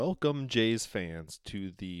Welcome, Jays fans,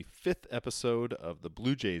 to the 5th episode of the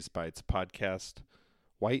Bluejays Bytes podcast,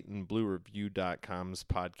 whiteandbluereview.com's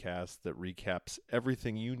podcast that recaps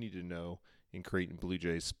everything you need to know in Creighton Blue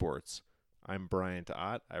Jays sports. I'm Bryant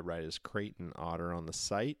Ott. I write as Creighton Otter on the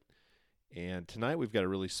site. And tonight we've got a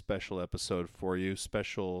really special episode for you,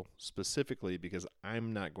 special specifically because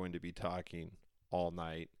I'm not going to be talking all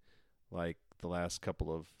night like the last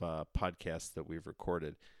couple of podcasts that we've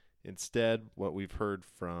recorded. Instead, what we've heard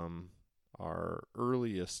from our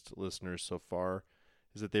earliest listeners so far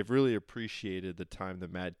is that they've really appreciated the time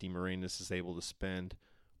that Matt DeMarinis is able to spend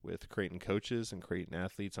with Creighton coaches and Creighton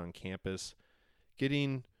athletes on campus,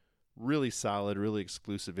 getting really solid, really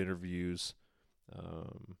exclusive interviews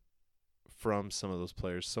from some of those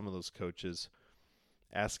players, some of those coaches,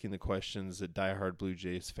 asking the questions that diehard Blue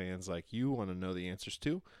Jays fans like you want to know the answers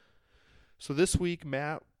to. So this week,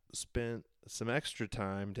 Matt spent some extra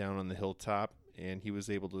time down on the hilltop, and he was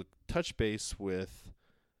able to touch base with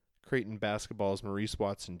Creighton basketball's Maurice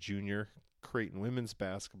Watson Jr., Creighton women's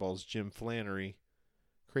basketball's Jim Flanery,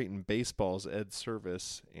 Creighton baseball's Ed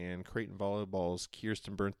Servais, and Creighton volleyball's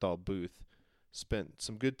Kirsten Bernthal Booth. Spent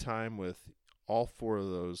some good time with all four of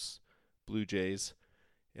those Blue Jays,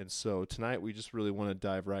 and so tonight we just really want to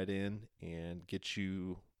dive right in and get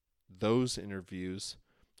you those interviews,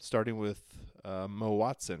 starting with Mo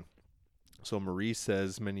Watson. So Maurice,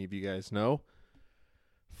 as many of you guys know,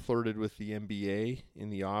 flirted with the NBA in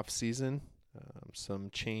the offseason. Some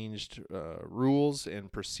changed rules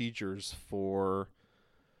and procedures for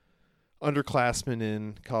underclassmen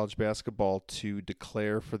in college basketball to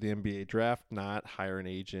declare for the NBA draft, not hire an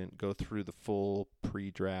agent, go through the full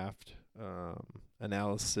pre-draft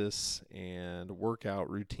analysis and workout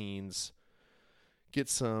routines, get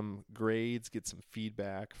some grades, get some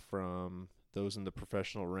feedback from those in the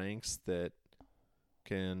professional ranks that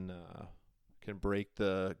can break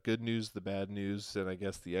the good news, the bad news, and I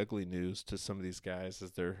guess the ugly news to some of these guys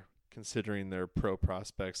as they're considering their pro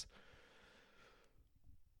prospects.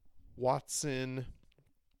 Watson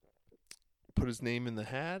put his name in the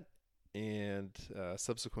hat and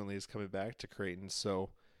subsequently is coming back to Creighton. So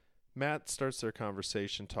Matt starts their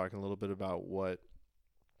conversation talking a little bit about what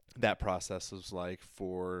that process was like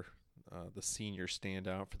for the senior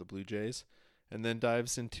standout for the Blue Jays, and then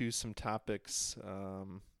dives into some topics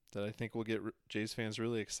that I think will get Jays fans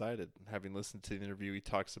really excited. Having listened to the interview, he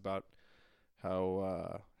talks about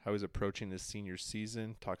how he's approaching his senior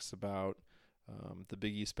season, talks about the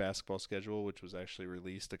Big East basketball schedule, which was actually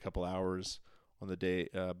released a couple hours on the day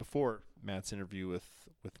before Matt's interview with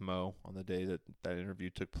Mo on the day that interview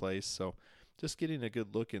took place. So just getting a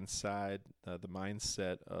good look inside the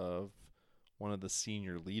mindset of one of the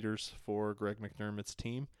senior leaders for Greg McDermott's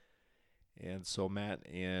team. And so Matt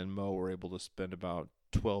and Mo were able to spend about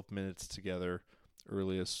 12 minutes together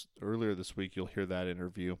earlier this week. You'll hear that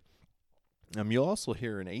interview. You'll also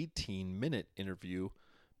hear an 18-minute interview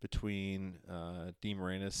between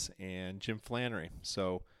DeMarinis and Jim Flanery.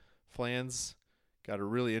 So Flan's got a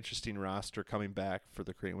really interesting roster coming back for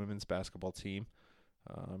the Creighton women's basketball team.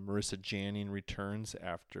 Marissa Janning returns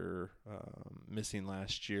after missing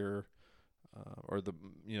last year or the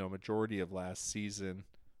majority of last season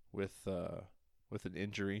with an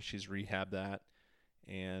injury. She's rehabbed that,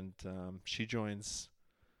 and she joins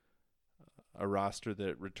a roster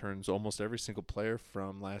that returns almost every single player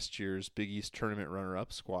from last year's Big East tournament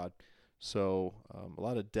runner-up squad. So a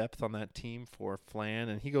lot of depth on that team for Flan,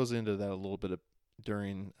 and he goes into that a little bit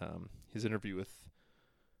during his interview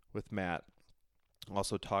with Matt.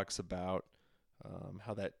 Also talks about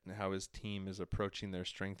how his team is approaching their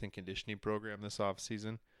strength and conditioning program this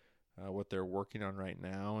offseason, what they're working on right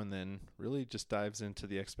now, and then really just dives into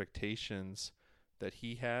the expectations that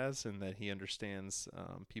he has and that he understands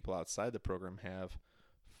people outside the program have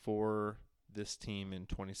for this team in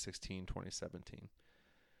 2016-2017.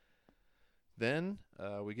 Then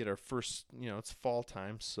we get our first, it's fall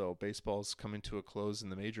time, so baseball's coming to a close in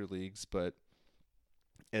the major leagues, but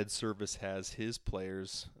Ed Servais has his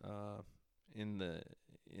players in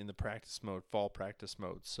the practice mode, fall practice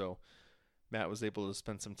mode. So Matt was able to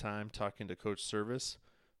spend some time talking to Coach Servais,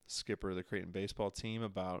 the skipper of the Creighton baseball team,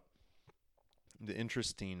 about the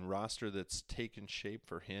interesting roster that's taken shape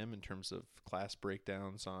for him in terms of class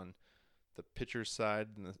breakdowns on the pitcher side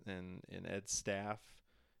and Ed's staff,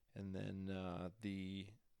 and then the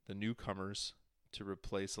newcomers to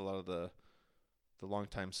replace a lot of the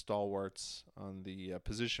longtime stalwarts on the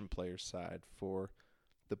position player side for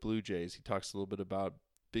the Blue Jays. He talks a little bit about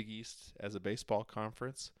Big East as a baseball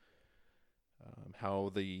conference,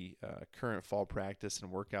 how the current fall practice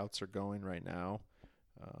and workouts are going right now,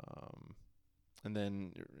 and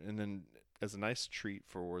then as a nice treat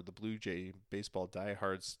for the Blue Jay baseball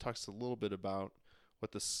diehards, talks a little bit about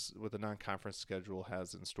what the non-conference schedule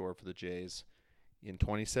has in store for the Jays in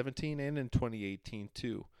 2017 and in 2018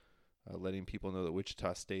 too, letting people know that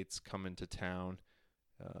Wichita State's coming to town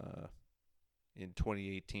in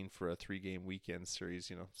 2018 for a 3-game weekend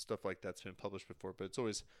series. Stuff like that's been published before, but it's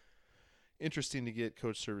always interesting to get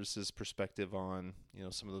Coach Servais's perspective on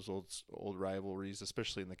some of those old rivalries,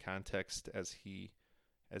 especially in the context as he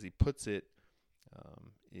puts it,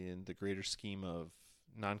 in the greater scheme of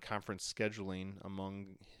non-conference scheduling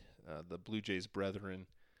among the Blue Jays brethren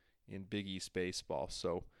in Big East baseball.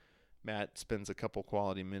 So Matt spends a couple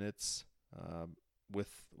quality minutes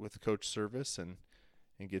with Coach Servais and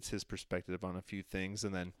gets his perspective on a few things,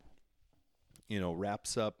 and then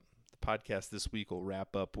wraps up the podcast this week. Will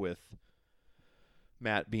wrap up with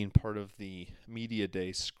Matt being part of the Media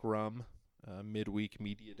Day Scrum, midweek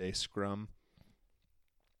Media Day Scrum,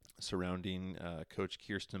 surrounding Coach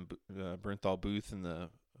Kirsten Bernthal Booth and the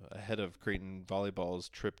head of Creighton Volleyball's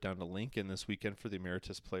trip down to Lincoln this weekend for the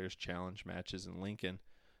Ameritas Players Challenge matches in Lincoln.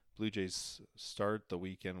 Blue Jays start the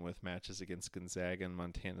weekend with matches against Gonzaga and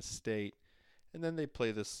Montana State, and then they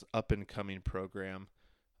play this up-and-coming program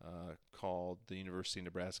called the University of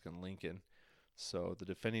Nebraska in Lincoln. So the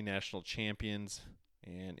defending national champions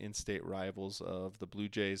and in-state rivals of the Blue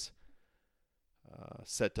Jays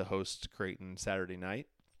set to host Creighton Saturday night.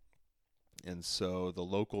 And so the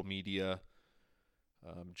local media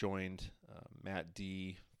joined Matt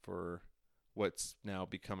D for what's now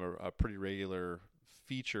become a pretty regular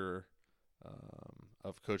feature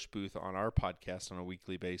of Coach Booth on our podcast on a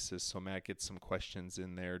weekly basis. So Matt gets some questions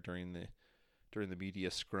in there during the media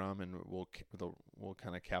scrum, and we'll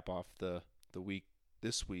kind of cap off the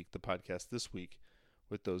podcast this week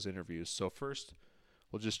with those interviews. So first,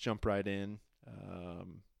 we'll just jump right in.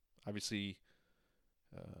 Obviously,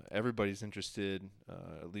 everybody's interested,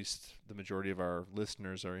 at least the majority of our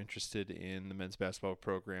listeners are interested in the men's basketball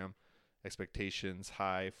program. Expectations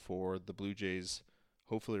high for the Blue Jays,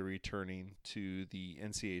 hopefully returning to the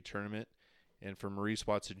NCAA tournament. And for Maurice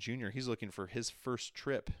Watson Jr., he's looking for his first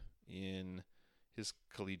trip in his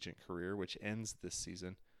collegiate career, which ends this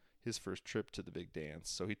season, his first trip to the big dance.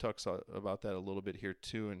 So he talks about that a little bit here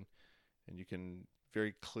too, and you can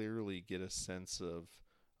very clearly get a sense of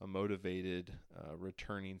a motivated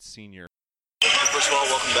returning senior. First of all,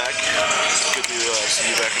 welcome back. It's good to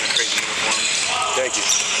see you back in the Creighton uniform. Thank you.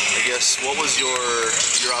 I guess, what was your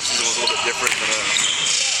offseason was a little bit different than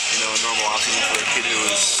a normal offseason for a kid who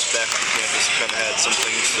was back on campus, kind of had some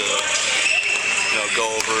things to go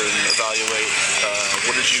over and evaluate.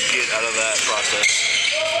 What did you get out of that process?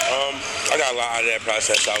 I got a lot out of that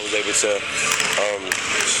process. I was able to,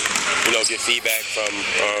 get feedback from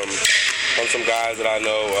some guys that I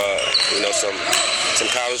know, some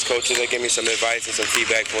college coaches that give me some advice and some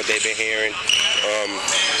feedback from what they've been hearing.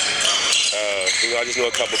 I just know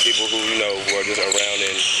a couple people who were just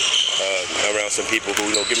around some people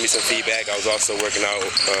who give me some feedback. I was also working out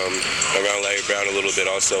around Larry Brown a little bit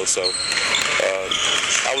also, so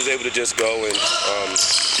I was able to just go and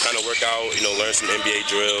kind of work out, learn some NBA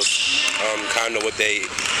drills, kind of know what they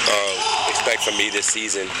expect from me this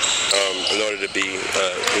season in order to be,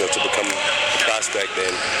 to become a prospect.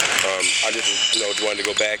 And I just, wanted to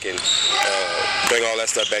go back and bring all that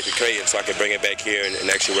stuff back to Creighton so I could bring it back here and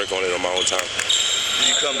actually work on it on my own time. Did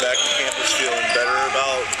you come back to campus feeling better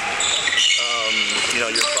about,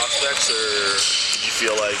 your prospects, or did you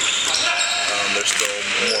feel like there's still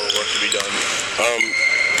more work to be done?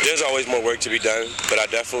 There's always more work to be done, but I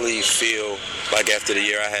definitely feel like after the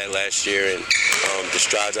year I had last year and the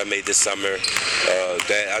strides I made this summer,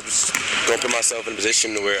 that I just don't put myself in a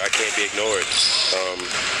position where I can't be ignored.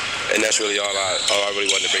 And that's really all I really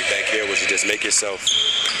wanted to bring back here, was to just make yourself,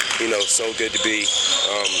 so good to be,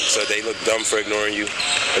 so they look dumb for ignoring you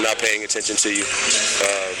and not paying attention to you.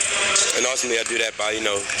 And ultimately I do that by,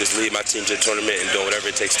 just lead my team to the tournament and doing whatever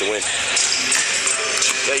it takes to win.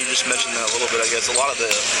 Yeah, you just mentioned that a little bit. I guess a lot of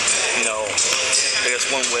the,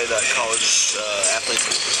 one way that college athletes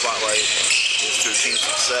get the spotlight is through team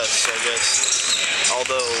success. So I guess,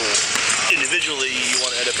 although individually you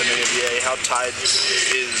want to end up in the NBA, how tied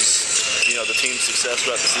is, the team's success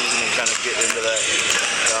throughout the season and kind of get into that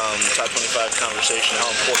top 25 conversation? How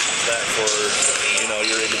important is that for,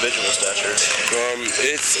 your individual stature?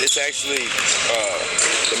 It's actually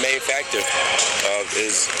the main factor of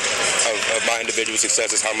my individual success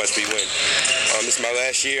is how much we win. This is my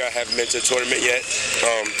last year. I haven't been to a tournament yet.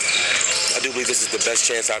 I do believe this is the best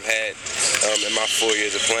chance I've had in my 4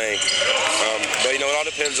 years of playing. But it all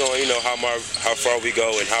depends on how far we go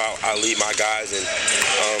and how I lead my guys, and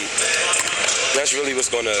that's really what's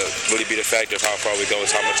going to really be the factor of how far we go,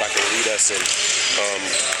 is how much I can lead us, and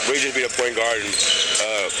really just be the point guard and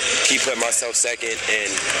keep putting myself second.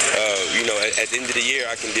 And at the end of the year,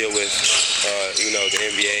 I can deal with the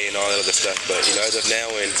NBA and all that other stuff. But as of now,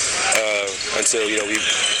 and until we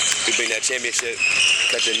bring that championship,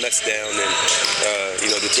 cut the nuts down, and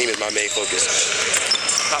the team is my main focus.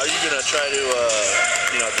 How are you going to try to,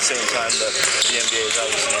 at the same time that the NBA is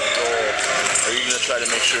obviously your goal, are you going to try to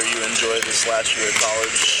make sure you enjoy this last year of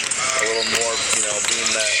college a little more,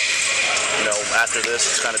 being that, after this,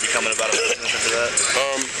 it's kind of becoming about a business after that?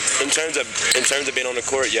 In terms of being on the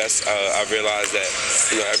court, yes, I've realized that,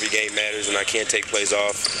 every game matters, and I can't take plays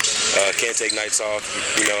off, can't take nights off.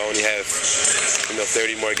 I only have,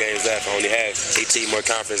 30 more games left. I only have 18 more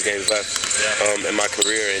conference games left in my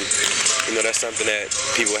career, and, that's something that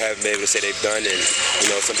people haven't been able to say they've done, and,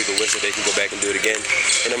 some people wish that they can go back and do it again,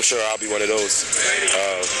 and I'm sure I'll be one of those.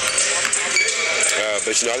 But,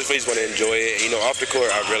 I just really just want to enjoy it. Off the court,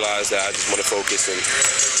 I've realized that I just want to focus and,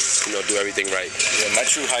 do everything right. Yeah, my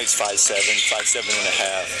true height's 5'7", 5'7 and a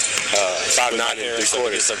half. 5'9" and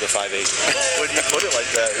 3/4. Just like a 5'8". When you put it like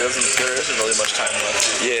that, there isn't really much time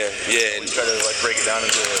left. Yeah. And you try to break it down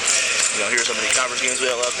into, here's how many conference games we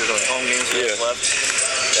have left, here's how many home games we have left.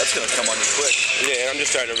 That's going to come on you quick. Yeah, and I'm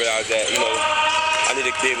just starting to realize that, I need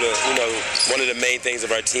to be able to, one of the main things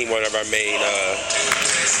of our team, one of our main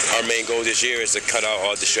goals this year is to cut out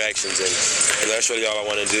all distractions, and that's really all I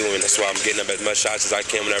want to do, and that's why I'm getting up as much shots as I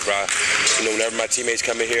can whenever my teammates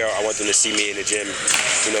come in here. I want them to see me in the gym,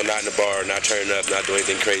 not in the bar, not turning up, not doing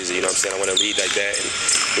anything crazy, I want to lead like that, and,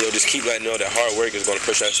 just keep letting them know that hard work is going to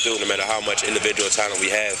push us through no matter how much individual talent we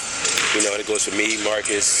have. And it goes for me,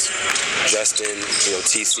 Marcus, Justin,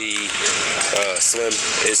 TC, Slim.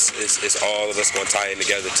 It's all of us going to tie in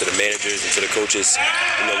together, to the managers and to the coaches.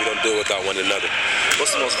 We don't do it without one another.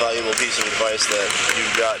 What's the most valuable piece of advice that you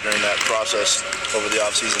got during that process over the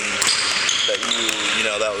offseason that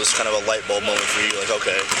that was kind of a light bulb moment for you? Like,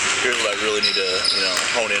 okay, here's what I really need to,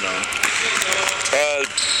 hone in on.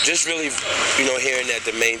 Just really, hearing that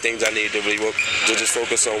the main things I needed to really to just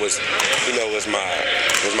focus on was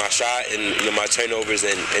my shot and my turnovers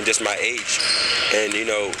and just my age. And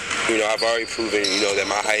I've already proven that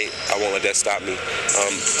my height, I won't let that stop me.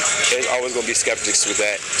 There's always going to be skeptics with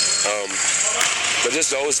that. But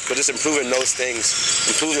just improving those things,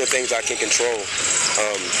 improving the things I can control,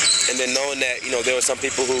 and then knowing that there were some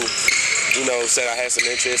people who said I had some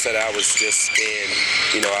interest, that I was just being,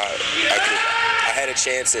 I had a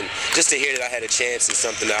chance, and just to hear that I had a chance is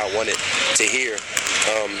something that I wanted to hear,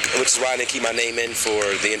 which is why I didn't keep my name in for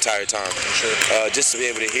the entire time. Sure. Just to be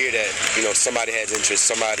able to hear that somebody has interest,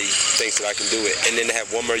 somebody thinks that I can do it, and then to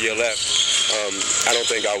have one more year left. I don't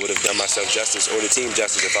think I would have done myself justice or the team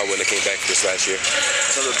justice if I wouldn't have came back for this last year.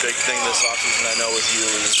 Another big thing this offseason I know with you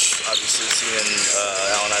is obviously seeing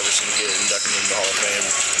Allen Iverson get inducted into the Hall of Fame.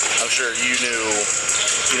 I'm sure you knew,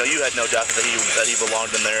 you had no doubt that he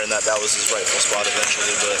belonged in there and that was his rightful spot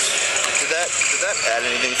eventually. But did that add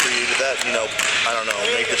anything for you? Did that, I don't know,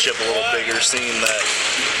 make the chip a little bigger, seeing that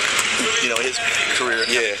his career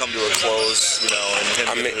kind of come to a close, and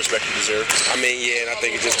him get the respect he deserved? And I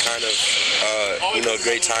think it's just kind of,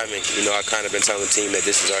 great timing. I've kind of been telling the team that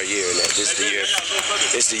this is our year, and that this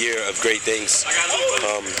is the year of great things.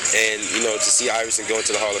 And to see Iverson go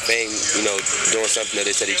into the Hall of Fame, doing something that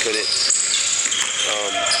they said he couldn't,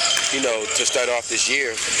 to start off this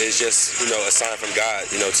year is just, a sign from God,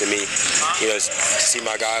 to me. To see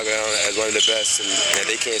my guy go down as one of the best, and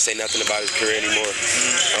they can't say nothing about his career anymore.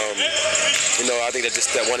 I think that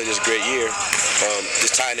that one is just a great year.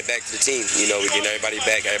 Just tying it back to the team. We're getting everybody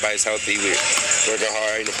back, everybody's healthy, we're working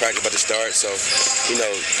hard, practice about to start. So,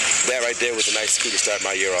 that right there was a nice key to start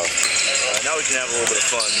my year off. Now we can have a little bit of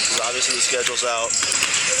fun, because obviously the schedule's out.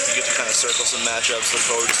 You get to kind of circle some matchups, look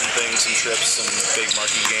forward to some things, some trips, some big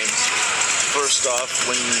marquee games. First off,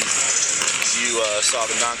 when you saw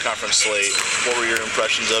the non-conference slate, what were your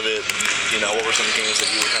impressions of it? What were some games that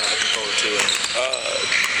you were kind of looking forward to?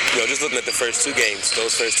 Just looking at the first two games,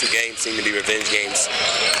 those first two games seem to be revenge games.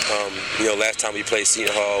 Last time we played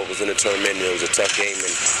Seton Hall was in the tournament, and it was a tough game,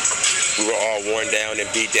 and we were all worn down and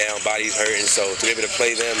beat down, bodies hurting. So to be able to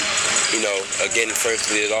play them, again, first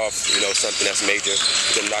to lead it off, something that's major,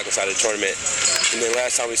 them knock us out of the tournament. And then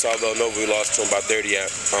last time we saw Villanova, we lost to them by 30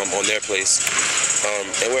 on their place.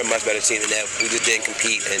 And we're a much better team than that. We just didn't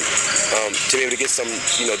compete, and to be able to get some,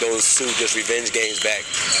 those two just revenge games back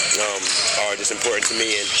are just important to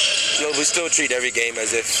me. And we still treat every game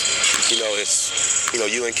as if, it's,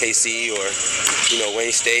 UNKC or,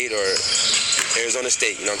 Wayne State or Arizona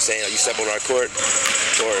State. You know what I'm saying? You step on our court,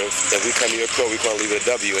 or if we come to your court, we want to leave with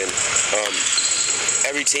a W. And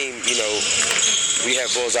every team, we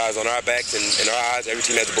have bullseyes on our backs and in our eyes. Every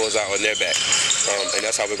team has a bullseye on their back, and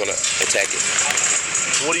that's how we're going to attack it.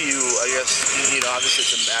 What do you, I guess, obviously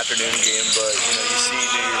it's an afternoon game, but, you see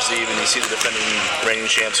New Year's Eve and you see the defending reigning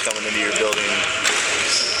champs coming into your building.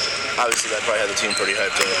 Obviously that probably had the team pretty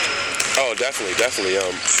hyped up. Oh, definitely. I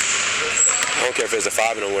don't care if it's a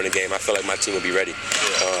 5-0 winning game. I feel like my team will be ready.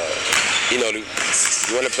 You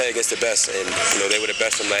want to play against the best, and they were the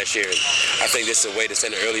best from last year. And I think this is a way to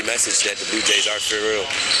send an early message that the Blue Jays are for real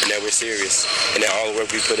and that we're serious, and that all the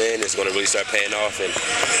work we put in is going to really start paying off. And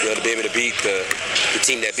to be able to beat the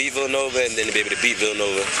team that beat Villanova, and then to be able to beat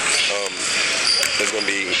Villanova, is going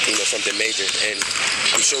to be something major. And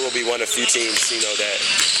I'm sure we'll be one of few teams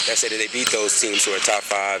that say that they beat those teams who are top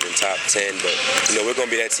 5 and top 10. But we're going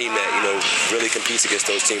to be that team that really competes against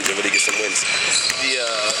those teams and really gets some wins.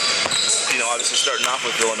 Obviously starting off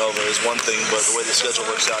with Villanova is one thing, but the way the schedule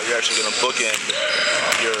works out, you're actually going to bookend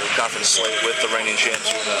your conference slate with the reigning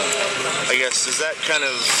champs. I guess, is that kind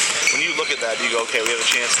of, when you look at that, do you go, okay, we have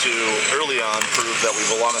a chance to early on prove that we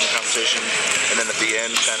belong in the competition, and then at the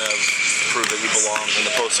end kind of prove that you belong in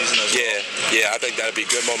the postseason as well? Yeah, I think that'd be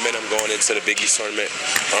good momentum going into the Big East tournament.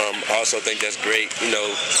 I also think that's great,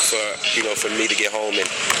 for me to get home and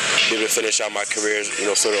be able to finish out my career,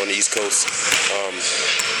 sort of on the East Coast.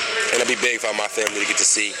 And it'll be big for my family to get to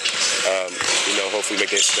see, hopefully make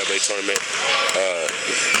the NCAA tournament,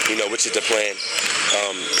 which is the plan.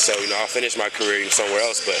 So I'll finish my career somewhere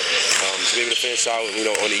else, but to be able to finish out,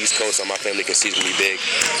 on the East Coast so my family can see is going to be big.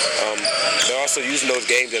 They're also using those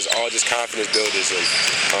games as all just confidence builders and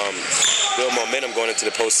build momentum going into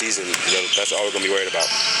the postseason. That's all we're going to be worried about.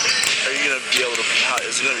 Are you going to be able to,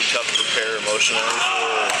 is it going to be tough to prepare emotionally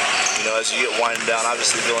for, as you get winding down?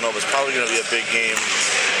 Obviously Villanova is probably going to be a big game.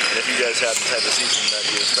 And if you guys have the type of season that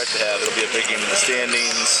you expect to have, it'll be a big game in the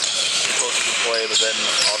standings. Closer to play, but then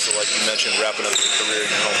also, like you mentioned, wrapping up your career in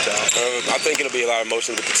your hometown. I think it'll be a lot of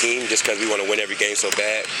emotion with the team just because we want to win every game so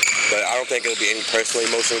bad. But I don't think it'll be any personal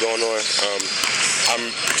emotion going on.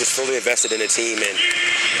 I'm just fully invested in the team,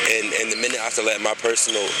 and the minute I have to let my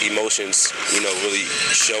personal emotions, really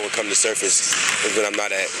show and come to surface is when I'm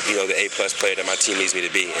not at, the A-plus player that my team needs me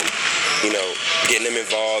to be. And, getting them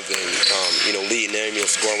involved and, leading them,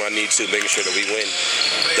 scoring when I need to, making sure that we win.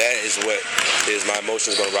 That is what is my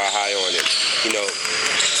emotions going to ride high on. And,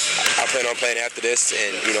 I plan on playing after this,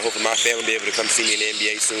 and hopefully my family will be able to come see me in the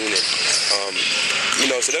NBA soon, and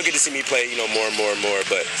so they'll get to see me play more and more and more.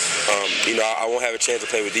 But I won't have a chance to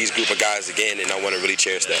play with these group of guys again, and I want to really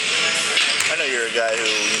cherish that. I know you're a guy who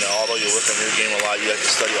although you work on your game a lot, you like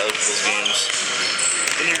to study other people's games.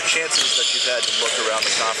 In your chances that you've had to look around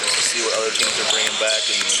the conference to see what other teams are bringing back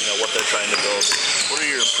and what they're trying to build, what are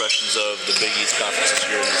your impressions of the Big East Conference this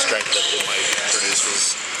year and the strength that it might produce?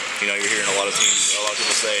 Because you're hearing a lot of teams, a lot of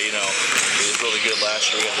people say, it was really good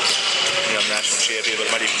last year. We got the national champion, but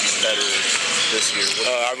it might even be better this year.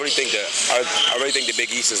 I really think the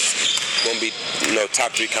Big East is going to be,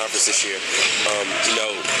 top 3 conference this year.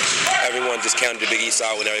 Everyone just counted the Big East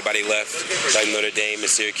out when everybody left, like Notre Dame and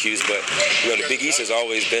Syracuse. But the Big East has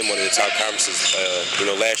always been one of the top conferences.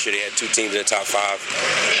 Last year they had 2 teams in the top 5,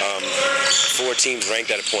 4 teams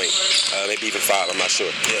ranked at a point, maybe even 5. I'm not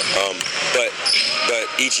sure. Yeah. But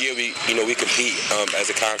each year we compete as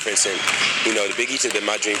a conference, and the Big East has been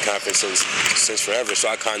my dream conference since forever. So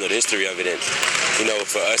I kind of know the history of it, and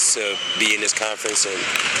for us to be in this conference and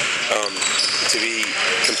to be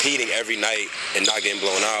competing every night and not getting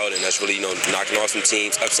blown out, and that's really knocking off some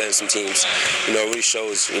teams, upsetting some teams, it really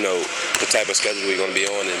shows the type of schedule we're going to be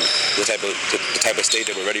on and the type of state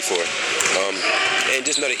that we're ready for. And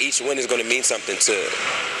just know that each win is going to mean something to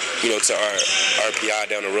our RPI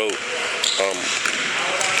down the road.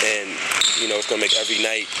 And it's going to make every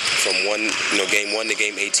night from game 1 to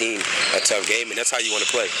game 18 a tough game, and that's how you want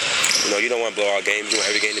to play. You don't want to blow out games. You want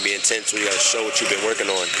every game to be intense, so you got to show what you've been working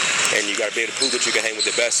on, and you got to be able to prove that you can hang with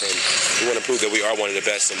the best, and we want to prove that we are one of the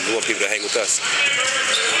best, and we want people to hang with us.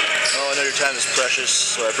 Well, I know your time is precious,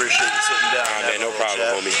 so I appreciate you sitting down. All right, man, no problem,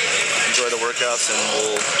 homie. Enjoy the workouts, and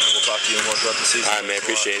we'll talk to you more throughout the season. All right, man,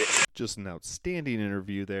 appreciate it. Just an outstanding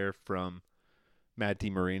interview there from Matt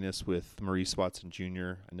DeMarinis with Maurice Watson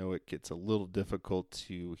Jr. I know it gets a little difficult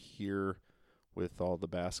to hear with all the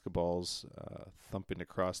basketballs thumping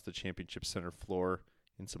across the championship center floor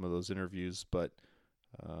in some of those interviews, but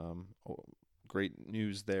great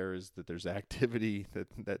news there is that there's activity,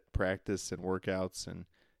 that practice and workouts and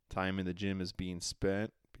time in the gym is being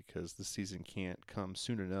spent, because the season can't come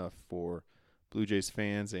soon enough for Blue Jays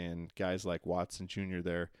fans and guys like Watson Jr.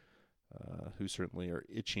 there, who certainly are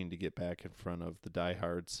itching to get back in front of the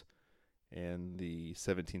diehards and the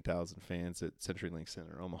 17,000 fans at CenturyLink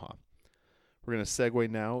Center, Omaha. We're going to segue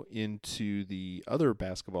now into the other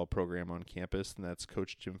basketball program on campus, and that's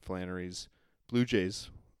Coach Jim Flanery's Bluejays.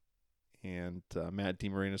 And Matt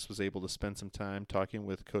DeMarinis was able to spend some time talking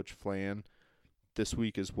with Coach Flan this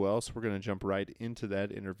week as well, so we're going to jump right into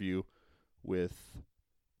that interview with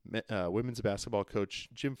women's basketball coach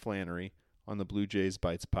Jim Flanery on the Bluejays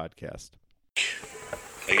Bytes podcast.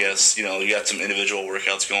 I guess, you got some individual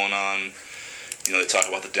workouts going on. They talk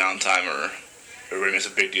about the downtime, or everybody makes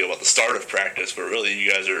a big deal about the start of practice, but really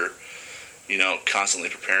you guys are, constantly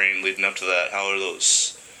preparing leading up to that. How are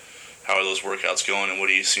those workouts going, and what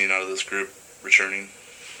are you seeing out of this group returning?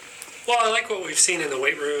 Well, I like what we've seen in the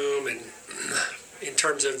weight room, and in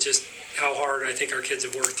terms of just how hard I think our kids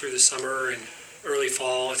have worked through the summer and early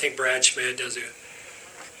fall. I think Brad Schmidt does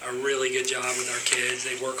a really good job with our kids.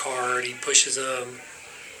 They work hard. He pushes them,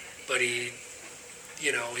 but he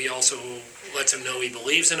also lets them know he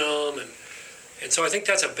believes in them, and so I think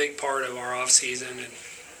that's a big part of our off season. And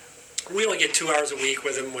we only get 2 hours a week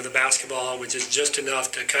with them with a basketball, which is just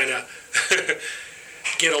enough to kind of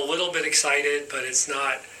get a little bit excited, but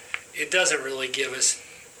it doesn't really give us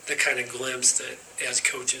the kind of glimpse that as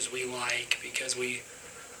coaches we like, because we,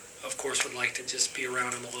 of course, would like to just be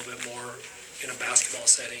around them a little bit more in a basketball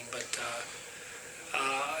setting. But,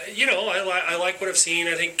 I like what I've seen.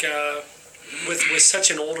 I think with such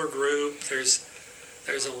an older group, there's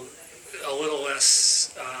a little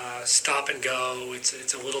less stop and go.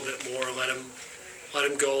 It's a little bit more let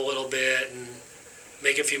them go a little bit and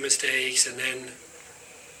make a few mistakes, and then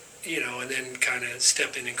kind of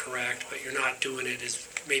step in and correct. But you're not doing it as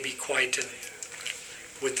maybe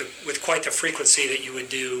with quite the frequency that you would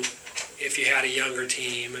do if you had a younger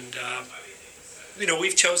team. And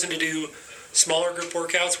we've chosen to do smaller group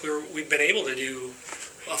workouts. We've been able to do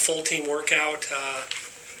a full team workout.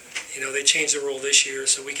 They changed the rule this year,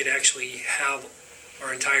 so we could actually have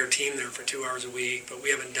our entire team there for 2 hours a week, but we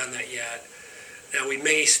haven't done that yet. Now, we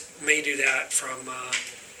may do that from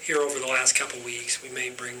here over the last couple weeks. We may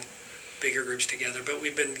bring bigger groups together, but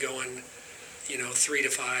we've been going, 3 to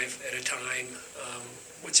 5 at a time,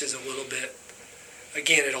 which is a little bit,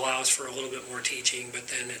 again, it allows for a little bit more teaching, but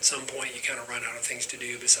then at some point you kind of run out of things to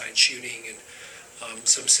do besides shooting and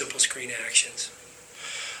some simple screen actions.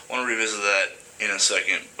 I want to revisit that in a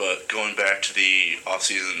second, but going back to the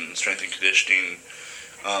off-season strength and conditioning,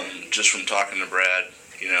 just from talking to Brad,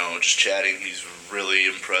 just chatting, he's really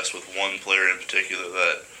impressed with one player in particular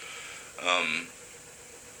that,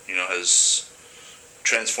 has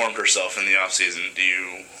transformed herself in the off-season. Do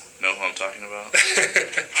you know who I'm talking about?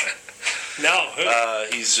 No.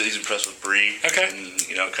 He's impressed with Bree. Okay. And,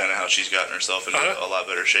 kind of how she's gotten herself in a lot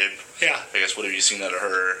better shape. Yeah. I guess, what have you seen out of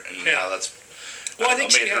her, and how that's I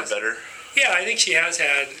think made her better? Yeah, I think she has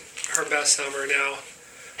had her best summer now.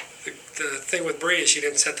 The thing with Bree is she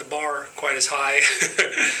didn't set the bar quite as high,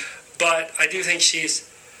 but I do think she's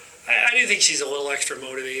a little extra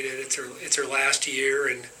motivated. It's her last year,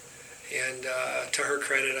 and to her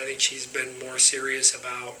credit, I think she's been more serious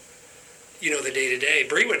about the day to day.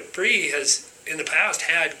 Bree has in the past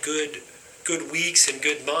had good weeks and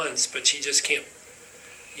good months, but she just can't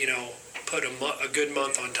put a good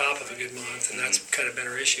month on top of a good month, and that's kind of been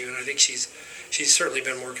her issue. And I think she's certainly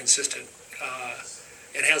been more consistent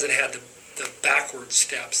and hasn't had the backward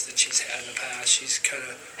steps that she's had in the past. She's kind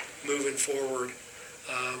of moving forward,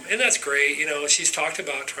 and that's great. She's talked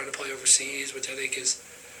about trying to play overseas, which I think is,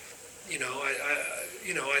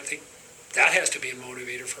 I think that has to be a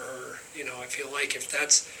motivator for her. I feel like if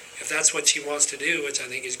that's what she wants to do, which I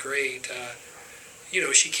think is great,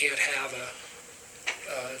 she can't have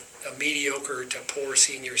a mediocre to poor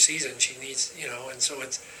senior season. She needs, and so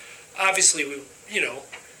it's obviously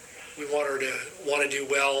we want her to want to do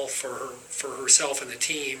well for herself and the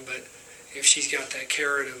team. But if she's got that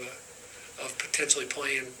carrot of potentially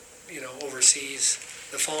playing, overseas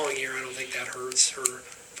the following year, I don't think that hurts her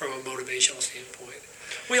from a motivational standpoint.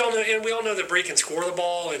 We all know that Bree can score the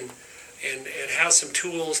ball and has some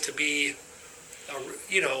tools to be,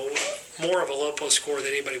 more of a low post scorer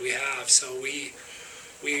than anybody we have. So we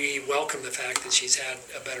welcome the fact that she's had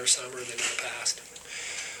a better summer than in the past.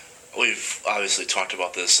 We've obviously talked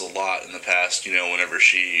about this a lot in the past, whenever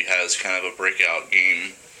she has kind of a breakout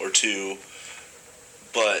game or two.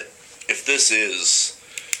 But if this is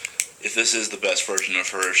the best version of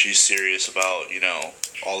her, if she's serious about,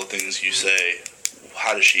 all the things you say,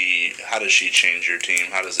 how does she change your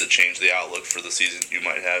team? How does it change the outlook for the season you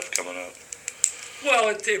might have coming up?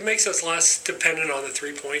 Well, it makes us less dependent on the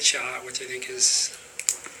three-point shot, which I think is,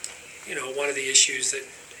 one of the issues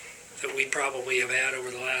that we probably have had over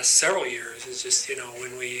the last several years is just,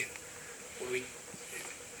 when we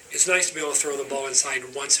it's nice to be able to throw the ball inside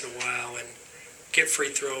once in a while and get free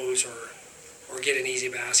throws or get an easy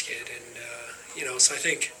basket, and so I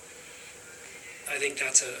think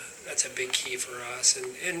that's a big key for us,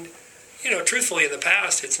 and truthfully, in the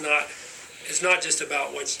past, it's not just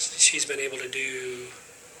about what she's been able to do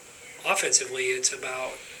offensively. It's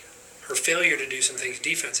about her failure to do some things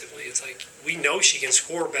defensively. It's like we know she can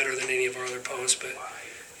score better than any of our other posts, but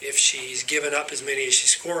if she's given up as many as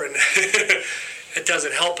she's scoring, it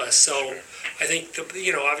doesn't help us. So I think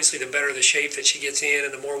obviously the better the shape that she gets in,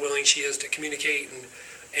 and the more willing she is to communicate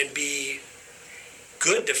and be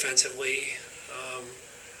good defensively,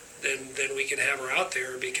 then we can have her out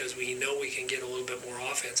there, because we know we can get a little bit more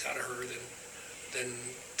offense out of her than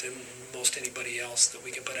most anybody else that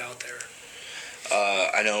we can put out there.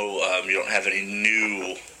 I know you don't have any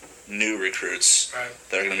new recruits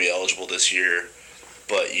that are going to be eligible this year,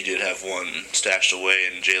 but you did have one stashed away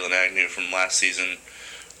in Jalen Agnew from last season.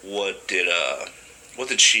 What did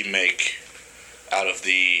she make out of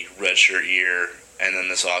the redshirt year and then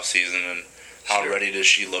this offseason, and how ready does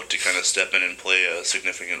she look to kind of step in and play a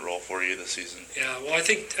significant role for you this season? Yeah, well, I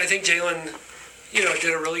think Jalen,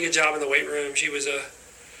 did a really good job in the weight room. She was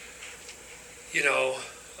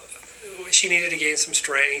she needed to gain some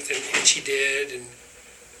strength, and she did. And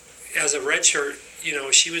as a redshirt,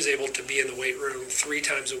 she was able to be in the weight room 3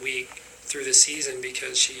 times a week through the season,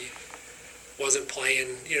 because she wasn't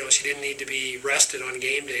playing. She didn't need to be rested on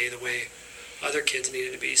game day the way other kids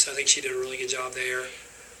needed to be. So I think she did a really good job there.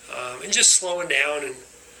 And just slowing down and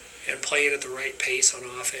playing at the right pace on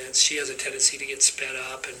offense. She has a tendency to get sped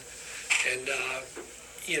up, and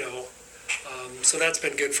so that's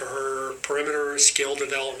been good for her. Perimeter skill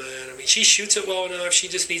development. I mean, she shoots it well enough. She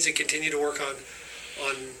just needs to continue to work on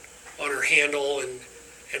her handle and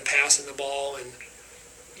passing the ball. And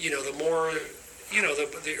the more,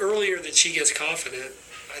 the earlier that she gets confident,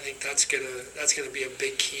 I think that's gonna be a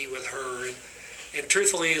big key with her. And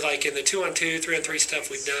truthfully, like in the 2-on-2, 3-on-3 stuff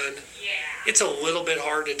we've done, it's a little bit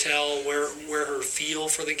hard to tell where her feel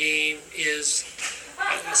for the game is.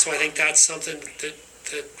 So I think that's something that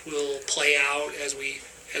will play out as we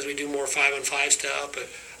do more 5-on-5 stuff. But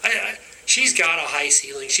she's got a high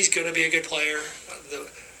ceiling. She's going to be a good player.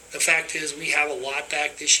 The fact is, we have a lot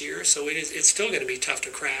back this year, so it's still going to be tough to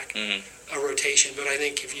crack a rotation. But I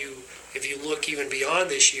think if you look even beyond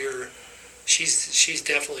this year, she's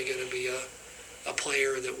definitely going to be a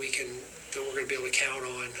player that we're going to be able to count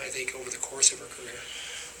on, I think, over the course of her career.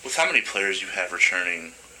 With how many players you have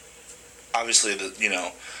returning, obviously, a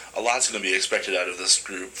lot's going to be expected out of this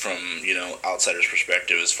group from, outsiders'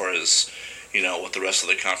 perspective as far as, what the rest of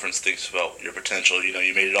the conference thinks about your potential. You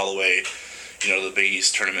made it all the way, to the Big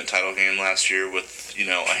East tournament title game last year with,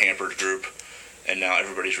 a hampered group, and now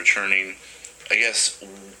everybody's returning. I guess,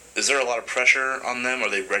 is there a lot of pressure on them? Are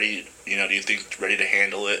they ready, do you think ready to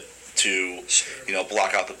handle it, to,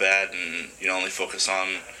 block out the bad and, only focus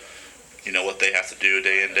on, what they have to do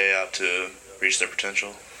day in, day out to reach their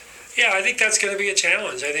potential? Yeah, I think that's going to be a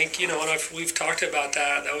challenge. I think, and we've talked about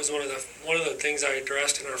that. That was one of the things I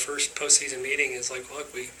addressed in our first postseason meeting is like,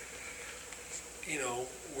 look, we're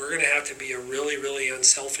going to have to be a really, really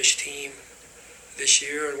unselfish team this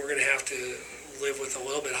year, and we're going to have to live with a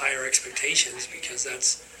little bit higher expectations, because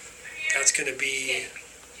that's going to be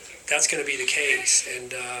the case.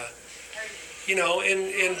 And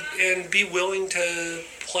and be willing to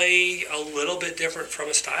play a little bit different from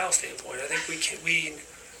a style standpoint. I think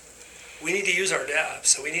we need to use our depth,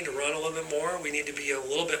 so we need to run a little bit more. We need to be a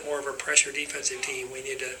little bit more of a pressure defensive team. We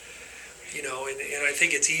need to, and I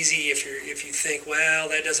think it's easy if you think, well,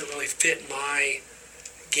 that doesn't really fit my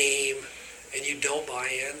game, and you don't buy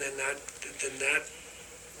in, then that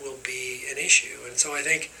will be an issue. And so I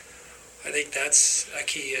think that's a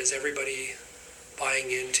key, is everybody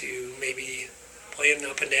buying into maybe playing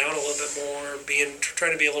up and down a little bit more,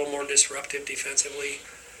 trying to be a little more disruptive defensively.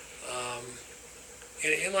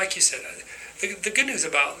 And like you said, the good news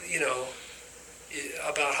about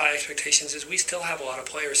high expectations is we still have a lot of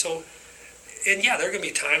players. So, and yeah, there are going to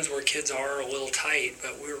be times where kids are a little tight,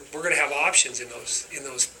 but we're going to have options in those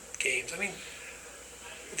games. I mean,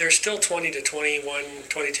 they're still 20 to 21,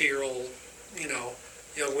 22-year-old,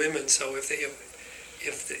 young women. So if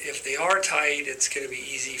they are tight, it's going to be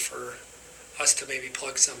easy for us to maybe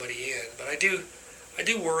plug somebody in. But I do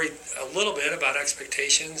worry a little bit about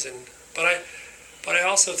expectations, but I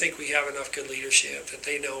also think we have enough good leadership that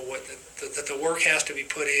they know that the work has to be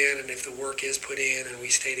put in, and if the work is put in and we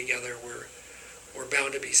stay together, we're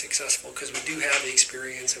bound to be successful, because we do have the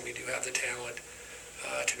experience and we do have the talent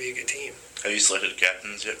to be a good team. Have you selected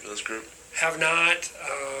captains yet for this group? Have not.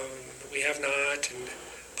 We have not,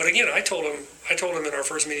 But again, I told him in our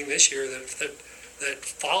first meeting this year that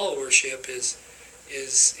followership is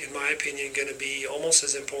in my opinion going to be almost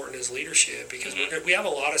as important as leadership, because we have a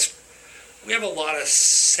lot of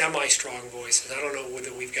semi-strong voices. I don't know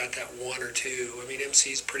whether we've got that one or two. I mean,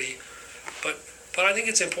 MC's pretty, but I think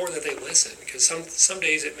it's important that they listen, because some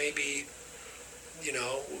days it may be,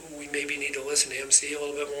 we maybe need to listen to MC a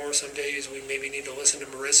little bit more. Some days we maybe need to listen to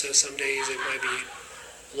Marissa. Some days it might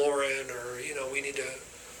be Lauren, or we need to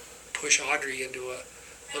push Audrey into a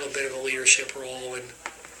little bit of a leadership role, and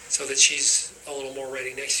so that she's a little more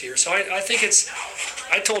ready next year. So I think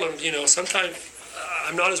I told him, sometimes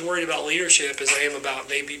I'm not as worried about leadership as I am about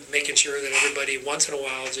maybe making sure that everybody once in a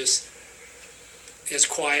while just is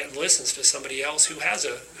quiet and listens to somebody else who has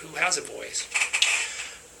a voice.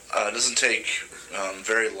 It doesn't take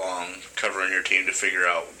very long covering your team to figure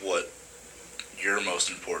out what your most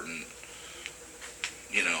important,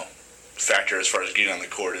 factor as far as getting on the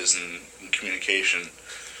court is in communication.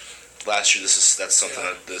 Last year, that's something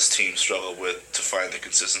that this team struggled with, to find the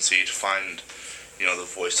consistency, to find, the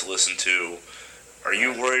voice to listen to. Are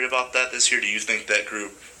you worried about that this year? Do you think that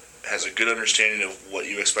group has a good understanding of what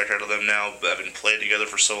you expect out of them now, having played together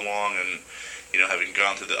for so long and, having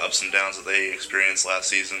gone through the ups and downs that they experienced last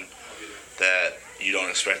season, that you don't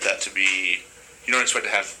expect that to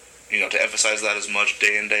have, to emphasize that as much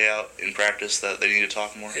day in, day out in practice, that they need to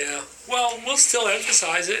talk more? Yeah. Well, we'll still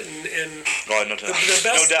emphasize it, and no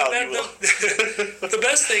doubt you will. The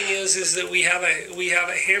best thing is that we have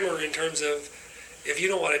a hammer in terms of, if you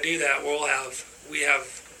don't want to do that, we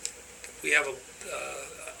have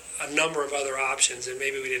a number of other options, and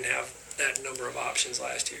maybe we didn't have that number of options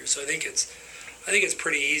last year. So I think it's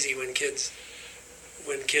pretty easy when kids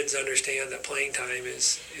understand that playing time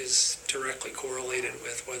is directly correlated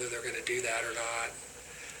with whether they're going to do that or not.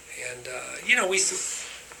 And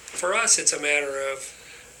for us, it's a matter of,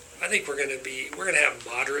 I think we're going to have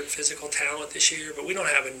moderate physical talent this year, but we don't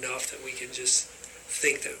have enough that we can just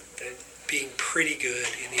think that being pretty good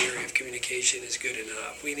in the area of communication is good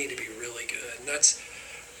enough. We need to be really good, and that's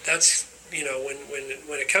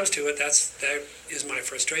when it comes to it, that is my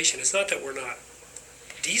frustration. It's not that we're not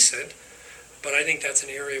decent, but I think that's an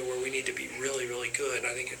area where we need to be really, really good. And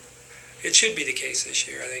I think it should be the case this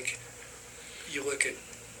year. I think you look at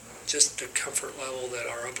just the comfort level that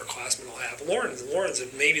our upperclassmen will have. Lauren's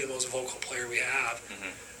maybe the most vocal player we have.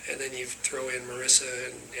 Mm-hmm. And then you throw in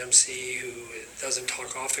Marissa and MC, who doesn't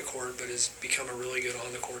talk off the court but has become a really good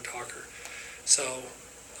on-the-court talker. So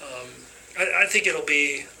I think it'll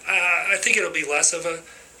be less of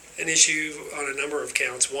an issue on a number of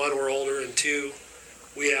counts. One, we're older, and two,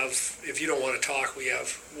 we have. If you don't want to talk,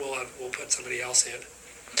 we'll put somebody else in.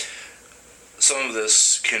 Some of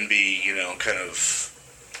this can be, kind of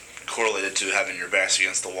correlated to having your backs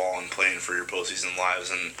against the wall and playing for your postseason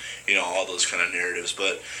lives, and all those kind of narratives.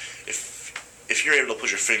 But if you're able to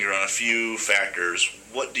put your finger on a few factors,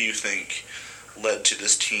 what do you think led to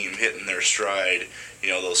this team hitting their stride?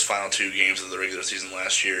 Those final two games of the regular season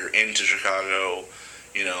last year into Chicago,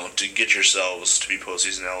 to get yourselves to be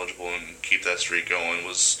postseason eligible and keep that streak going.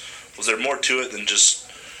 Was there more to it than just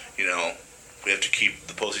we have to keep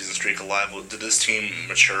the postseason streak alive? Did this team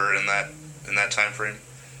mature in that time frame?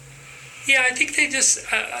 Yeah, I think they just,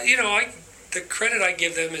 the credit I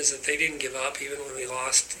give them is that they didn't give up even when we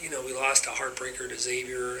lost. We lost a heartbreaker to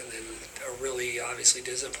Xavier, and then a really obviously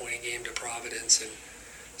disappointing game to Providence, and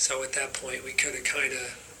so at that point we could have kind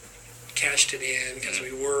of cashed it in, because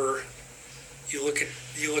we were. You look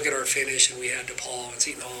at our finish, and we had DePaul and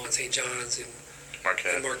Seton Hall and St. John's and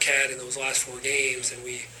Marquette in those last four games, and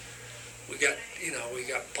we got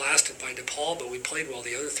blasted by DePaul, but we played well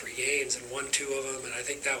the other three games and won two of them, and I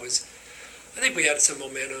think we had some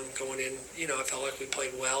momentum going in. I felt like we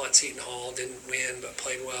played well at Seton Hall, didn't win, but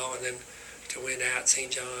played well, and then to win at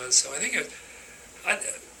St. John's. So I think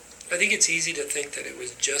it's easy to think that it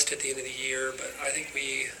was just at the end of the year, but I think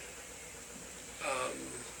we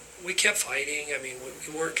kept fighting. I mean,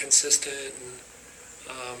 we weren't consistent,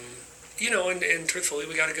 and truthfully,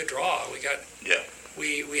 we got a good draw.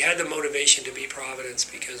 We had the motivation to beat Providence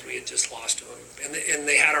because we had just lost to them, and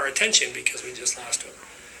they had our attention because we just lost to them.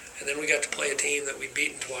 And then we got to play a team that we'd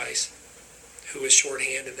beaten twice, who was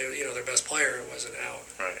shorthanded. Their best player wasn't out,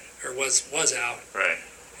 right? Or was out, right?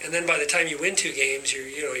 And then by the time you win two games,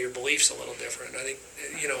 your belief's a little different. I think,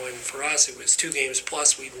 and for us it was two games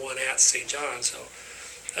plus we'd won at St. John's, so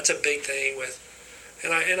that's a big thing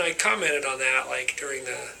and I commented on that, like during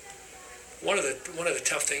one of the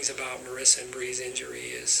tough things about Marissa and Bree's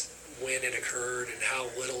injury is when it occurred and how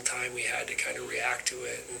little time we had to kind of react to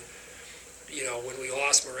it. And when we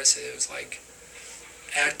lost Marissa, it was like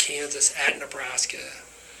at Kansas, at Nebraska,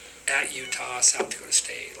 at Utah, South Dakota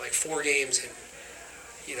State, like 4 games in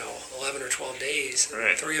 11 or 12 days,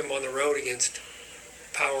 Right. 3 of them on the road against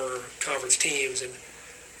power conference teams, and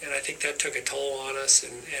I think that took a toll on us,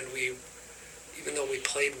 and we, even though we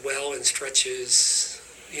played well in stretches,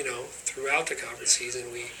 throughout the conference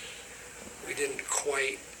season, we didn't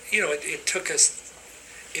quite, it took us,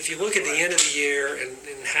 if you look at the end of the year and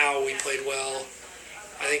how we played well,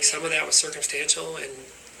 I think some of that was circumstantial, and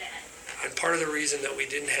part of the reason that we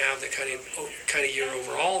didn't have the kind of year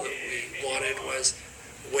overall that we wanted was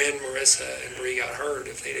when Marissa and Bree got hurt.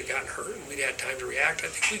 If they'd have gotten hurt and we'd had time to react, I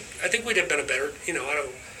think we'd have been a better, I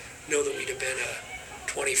don't know that we'd have been a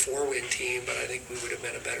 24-win team, but I think we would have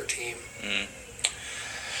been a better team. Mm.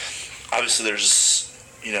 Obviously, there's,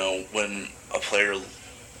 when a player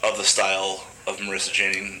of the style of Marissa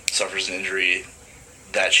Janning suffers an injury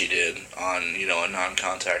that she did on, a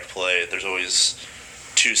non-contact play, there's always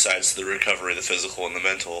 2 sides to the recovery, the physical and the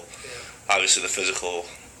mental. Yeah. Obviously, the physical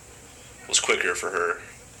was quicker for her.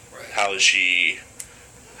 Right.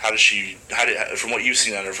 From what you've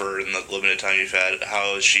seen out of her in the limited time you've had,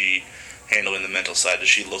 how is she handling the mental side? Does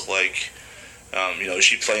she look like, is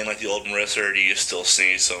she playing like the old Marissa, or do you still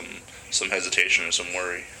see some hesitation or some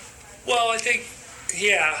worry? Well, I think,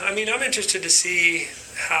 yeah. I mean, I'm interested to see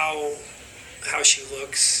how she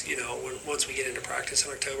looks, once we get into practice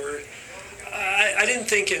in October. I didn't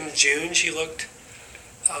think in June she looked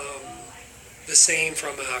the same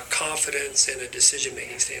from a confidence and a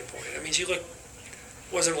decision-making standpoint. I mean,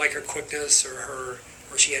 wasn't like her quickness or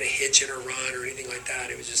she had a hitch in her run or anything like that.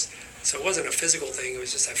 It was just, so it wasn't a physical thing. It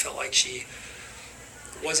was just, I felt like she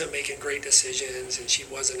wasn't making great decisions and she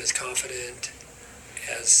wasn't as confident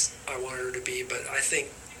as I wanted her to be. But I think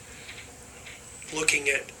looking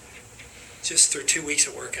at just through 2 weeks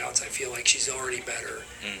of workouts, I feel like she's already better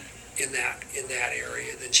in that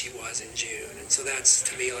area than she was in June. And so that's,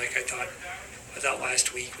 to me, like I thought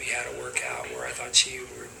last week we had a workout where I thought she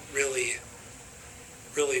really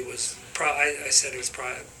was. I said it was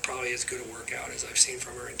probably as good a workout as I've seen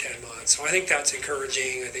from her in 10 months. So I think that's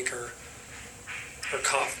encouraging. I think her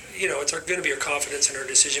it's going to be her confidence in her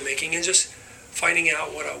decision making and just finding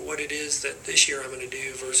out what it is that this year I'm going to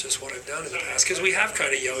do versus what I've done in the past. Because we have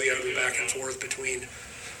kind of yo-yoed back and forth between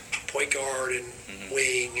point guard and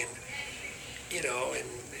wing, and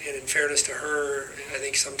and in fairness to her, I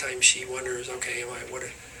think sometimes she wonders, okay, do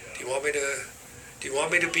you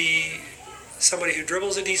want me to be somebody who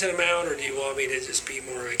dribbles a decent amount, or do you want me to just be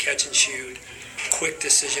more of a catch and shoot, quick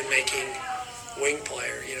decision making wing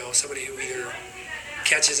player? Somebody who either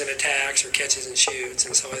catches and attacks or catches and shoots.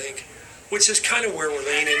 And so I think, which is kind of where we're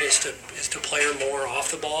leaning, is to play her more off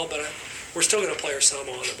the ball, but we're still going to play her some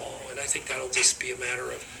on the ball, and I think that'll just be a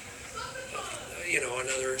matter of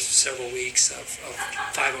another several weeks of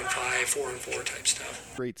 5-on-5, 4-on-4 type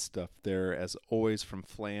stuff. Great stuff there, as always, from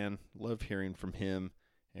Flan. Love hearing from him,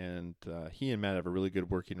 and he and Matt have a really good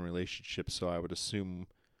working relationship, so I would assume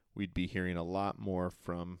we'd be hearing a lot more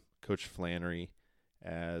from Coach Flanery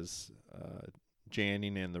as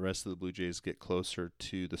Janning and the rest of the Blue Jays get closer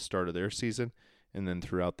to the start of their season, and then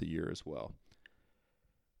throughout the year as well.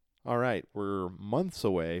 All right, we're months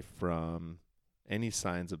away from any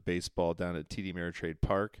signs of baseball down at TD Ameritrade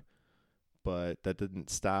Park, but that didn't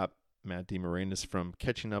stop Matt DeMarinis from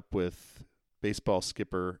catching up with baseball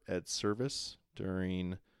skipper Ed Servais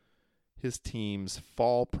during his team's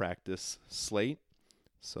fall practice slate.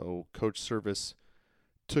 So Coach Servais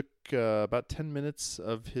took about 10 minutes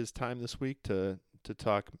of his time this week to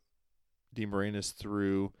talk DeMarinis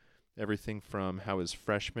through everything from how his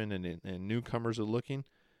freshmen and newcomers are looking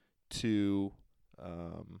to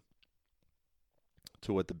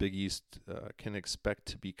what the Big East can expect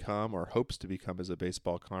to become or hopes to become as a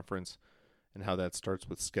baseball conference, and how that starts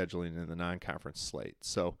with scheduling in the non-conference slate.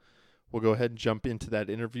 So we'll go ahead and jump into that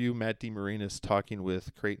interview. Matt DeMarinis talking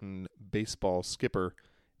with Creighton baseball skipper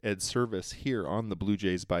Ed Servais here on the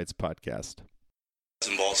Bluejays Bytes podcast.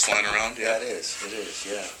 Some balls flying around? Yeah, it is.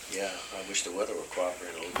 Yeah. I wish the weather would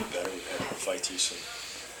cooperate a little bit better. We've had to fight through some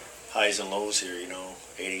highs and lows here,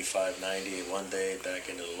 85, 90 one day, back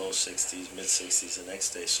into the low 60s, mid 60s the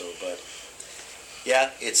next day. So, but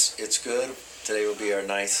yeah, it's good. Today will be our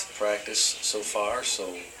 9th practice so far,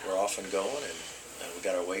 so we're off and going, and we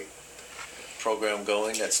got our weight program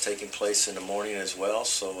going that's taking place in the morning as well.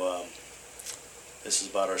 So this is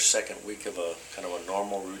about our 2nd week of a kind of a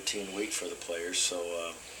normal routine week for the players. So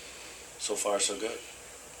so far so good.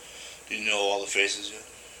 Do you know all the faces yet?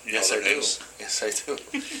 Yes, I do.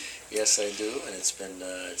 Yes, I do, and it's been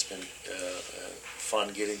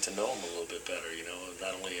fun getting to know them a little bit better.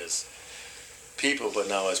 Not only as people but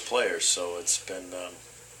now as players. So it's been,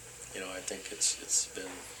 I think it's been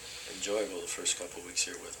enjoyable the first couple of weeks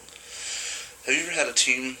here with them. Have you ever had a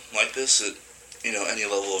team like this at, any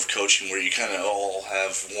level of coaching where you kind of all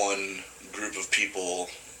have one group of people,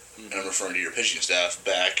 and I'm referring to your pitching staff,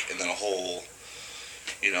 back, and then a whole,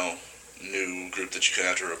 new group that you kind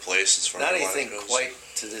of have to replace as far as not the lineup anything goes? quite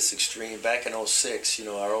to this extreme. Back in 06,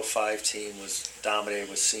 our 05 team was dominated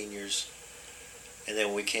with seniors. And then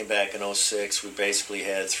when we came back in 06, we basically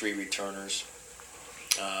had 3 returners.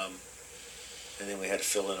 And then we had to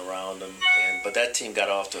fill in around them. But that team got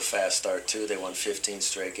off to a fast start, too. They won 15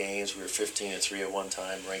 straight games. We were 15-3 at one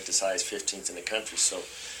time, ranked as high as 15th in the country. So,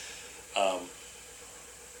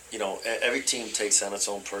 every team takes on its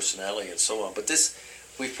own personality and so on. But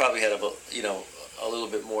we've probably had a little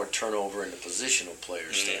bit more turnover in the positional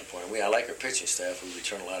player standpoint. I like our pitching staff. We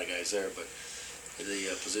return a lot of guys there, but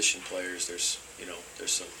the position players, there's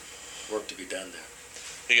some work to be done there.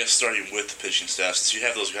 I guess starting with the pitching staff, since you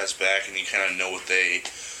have those guys back and you kind of know what they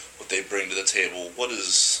bring to the table, what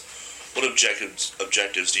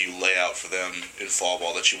objectives do you lay out for them in fall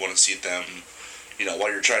ball that you want to see them,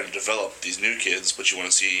 while you're trying to develop these new kids, but you want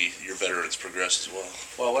to see your veterans progress as well?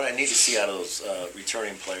 Well, what I need to see out of those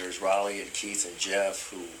returning players, Raleigh and Keith and Jeff,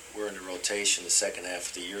 who were in the rotation the second half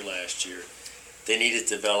of the year last year, they need to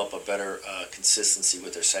develop a better consistency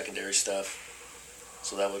with their secondary stuff.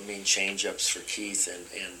 So that would mean change-ups for Keith,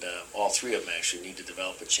 and all 3 of them actually need to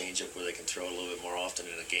develop a change-up where they can throw a little bit more often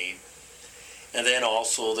in a game. And then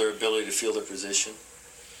also their ability to field their position,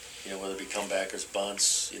 whether it be comebackers,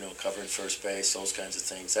 bunts, covering first base, those kinds of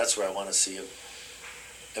things. That's where I want to see them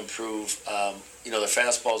improve. Their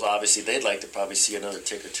fastballs, obviously, they'd like to probably see another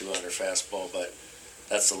tick or 2 on their fastball, but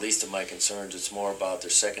that's the least of my concerns. It's more about their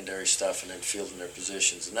secondary stuff and then fielding their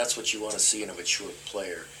positions. And that's what you want to see in a mature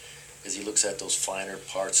player, is he looks at those finer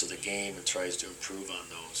parts of the game and tries to improve on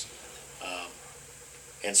those.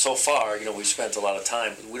 And so far, we've spent a lot of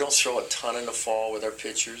time. We don't throw a ton in the fall with our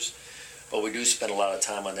pitchers, but we do spend a lot of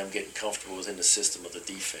time on them getting comfortable within the system of the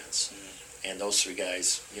defense. Mm-hmm. And those 3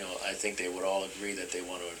 guys, I think they would all agree that they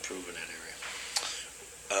want to improve in that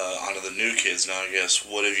area. Onto the new kids now, I guess.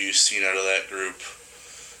 What have you seen out of that group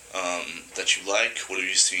that you like? What have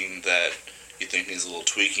you seen that you think needs a little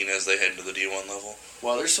tweaking as they head into the D1 level?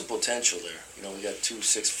 Well, there's some potential there. We got 2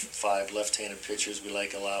 6'5" left-handed pitchers we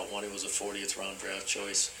like a lot. One who was a 40th round draft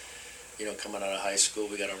choice, coming out of high school.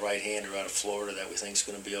 We got a right-hander out of Florida that we think is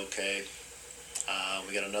going to be okay.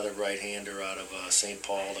 We got another right-hander out of St.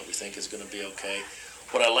 Paul that we think is going to be okay.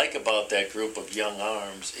 What I like about that group of young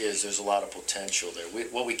arms is there's a lot of potential there.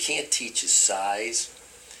 What we can't teach is size.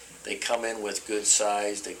 They come in with good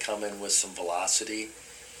size. They come in with some velocity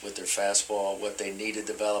with their fastball. What they need to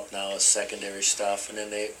develop now is secondary stuff. And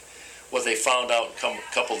then what they found out in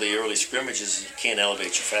a couple of the early scrimmages is you can't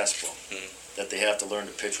elevate your fastball, that they have to learn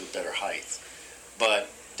to pitch with better height. But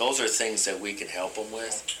those are things that we can help them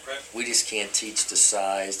with. We just can't teach the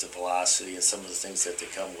size, the velocity, and some of the things that they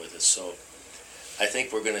come with it. So I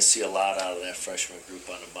think we're going to see a lot out of that freshman group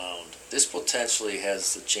on the mound. This potentially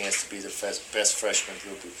has the chance to be the best freshman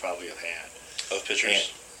group we probably have had. Of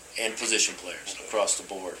pitchers? And position players across the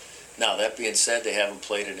board. Now, that being said, they haven't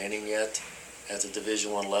played an inning yet at the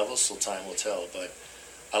Division I level, so time will tell. But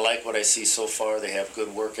I like what I see so far. They have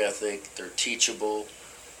good work ethic. They're teachable.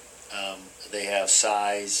 They have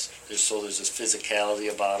size. There's this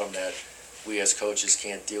physicality about them that we as coaches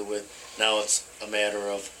can't deal with. Now it's a matter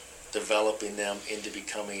of developing them into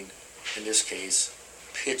becoming, in this case,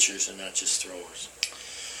 pitchers and not just throwers.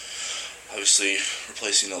 Obviously,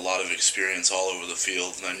 replacing a lot of experience all over the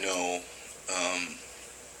field, and I know,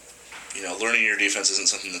 learning your defense isn't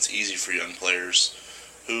something that's easy for young players.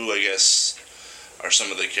 Who, I guess, are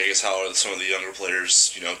some of the, how are some of the younger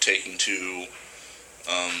players, taking to,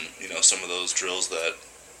 some of those drills that,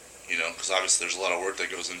 because obviously there's a lot of work that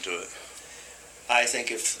goes into it. I think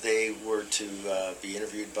if they were to be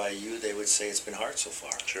interviewed by you, they would say it's been hard so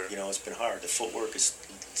far. Sure. It's been hard. The footwork is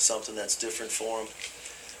something that's different for them.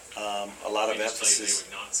 A lot of emphasis. They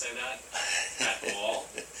would not say that at all.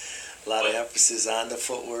 A lot of emphasis on the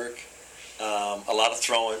footwork. A lot of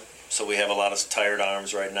throwing. So we have a lot of tired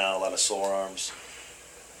arms right now, a lot of sore arms.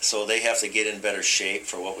 So they have to get in better shape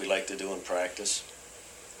for what we like to do in practice.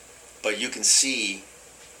 But you can see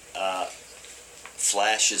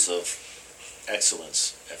flashes of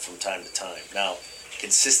excellence from time to time. Now,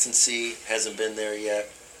 consistency hasn't been there yet.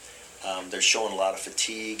 They're showing a lot of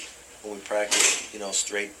fatigue when we practice,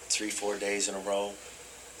 straight 3-4 days in a row.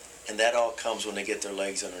 And that all comes when they get their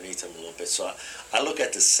legs underneath them a little bit. So I look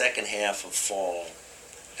at the second half of fall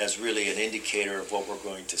as really an indicator of what we're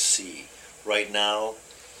going to see. Right now,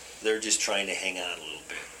 they're just trying to hang on a little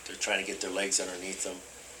bit. They're trying to get their legs underneath them.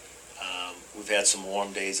 We've had some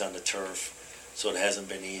warm days on the turf, so it hasn't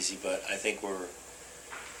been easy, but I think we're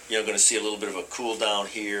going to see a little bit of a cool down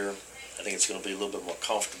here. I think it's going to be a little bit more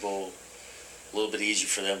comfortable, a little bit easier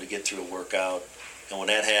for them to get through a workout. And when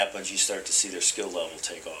that happens, you start to see their skill level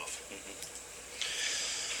take off.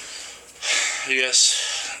 I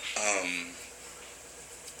guess,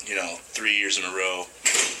 3 years in a row,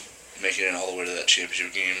 making it all the way to that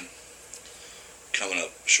championship game, coming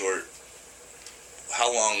up short.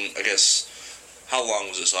 How long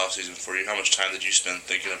was this offseason for you? How much time did you spend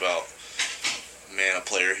thinking about, man, a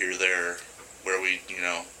player here or there, where we,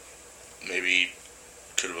 maybe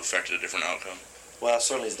could have affected a different outcome? Well,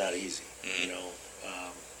 certainly it's not easy.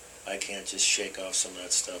 I can't just shake off some of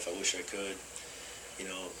that stuff. I wish I could,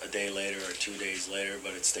 a day later or 2 days later,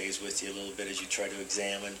 but it stays with you a little bit as you try to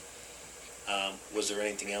examine. Was there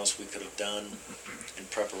anything else we could have done in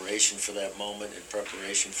preparation for that moment, in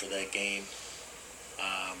preparation for that game?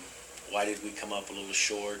 Why did we come up a little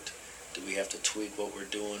short? Do we have to tweak what we're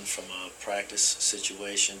doing from a practice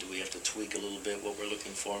situation? Do we have to tweak a little bit what we're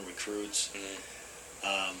looking for in recruits?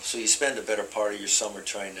 So you spend the better part of your summer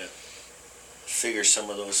trying to figure some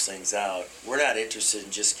of those things out. We're not interested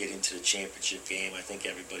in just getting to the championship game. I think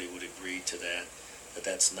everybody would agree to that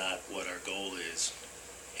that's not what our goal is.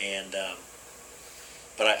 And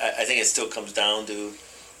but I think it still comes down to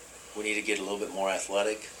we need to get a little bit more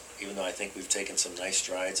athletic, even though I think we've taken some nice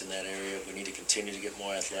strides in that area. We need to continue to get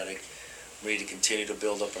more athletic. We need to continue to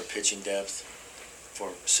build up our pitching depth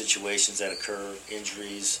for situations that occur,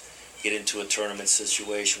 injuries, get into a tournament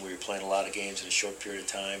situation where you're playing a lot of games in a short period of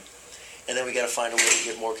time. And then we got to find a way to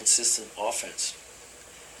get more consistent offense.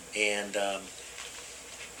 And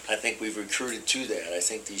I think we've recruited to that. I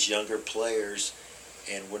think these younger players,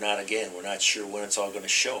 and we're not sure when it's all going to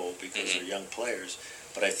show because they're young players,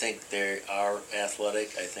 but I think they are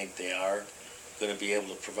athletic. I think they are going to be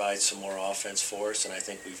able to provide some more offense for us, and I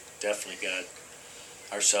think we've definitely got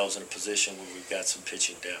ourselves in a position where we've got some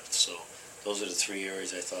pitching depth. So those are the three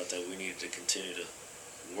areas I thought that we needed to continue to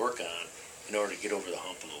work on in order to get over the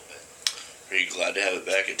hump a little bit. Are you glad to have it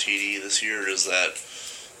back at TD this year, or does that,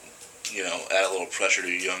 add a little pressure to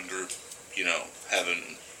a young group,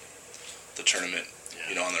 having the tournament,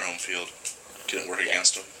 on their home field? Can it work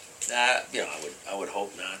against them? I would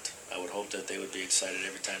hope not. I would hope that they would be excited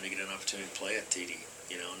every time they get an opportunity to play at TD.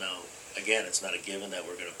 Now, again, it's not a given that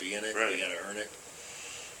we're going to be in it. Right. We got to earn it.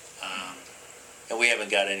 And we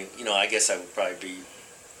haven't got any, I guess I would probably be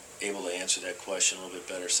able to answer that question a little bit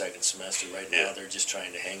better second semester. Right now, they're just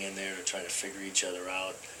trying to hang in there. They're trying to figure each other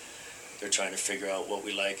out. They're trying to figure out what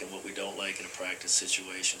we like and what we don't like in a practice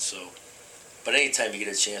situation. So, but anytime you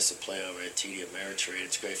get a chance to play over at TD Ameritrade,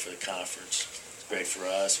 it's great for the conference. It's great for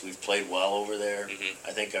us. We've played well over there.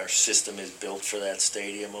 I think our system is built for that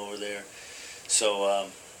stadium over there. So,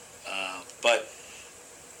 but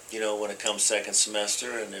when it comes second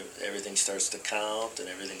semester and everything starts to count and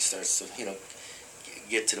everything starts to,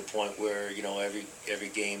 get to the point where, every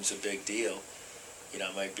game's a big deal,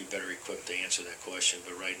 I might be better equipped to answer that question.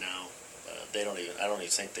 But right now, I don't even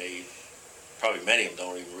think probably many of them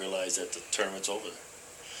don't even realize that the tournament's over there.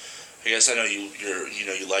 I guess I know you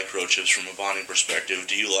like road trips from a bonding perspective.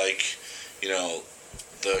 Do you like,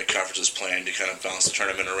 the conference's plan to kind of bounce the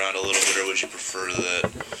tournament around a little bit, or would you prefer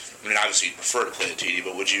that? I mean, obviously you prefer to play at TD,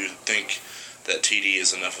 but would you think that TD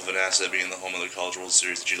is enough of an asset, being the home of the College World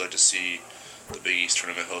Series, that you'd like to see the Big East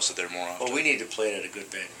tournament hosted there more often? Well, we need to play it at a good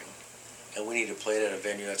venue, and we need to play it at a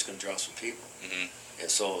venue that's going to draw some people. And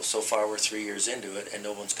so far we're 3 years into it, and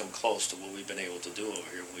no one's come close to what we've been able to do over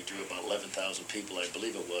here. We drew about 11,000 people, I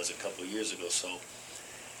believe it was, a couple of years ago. So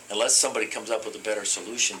unless somebody comes up with a better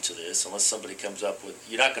solution to this, unless somebody comes up with,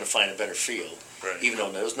 you're not going to find a better field. Right. Even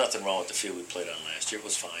though there was nothing wrong with the field we played on last year, it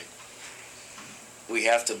was fine. We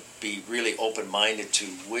have to be really open-minded to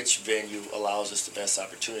which venue allows us the best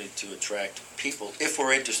opportunity to attract people if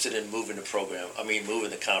we're interested in moving moving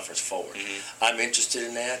the conference forward. I'm interested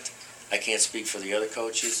in that. I can't speak for the other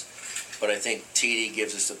coaches, but I think TD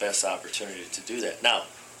gives us the best opportunity to do that. Now,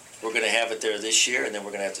 we're going to have it there this year, and then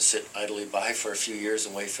we're going to have to sit idly by for a few years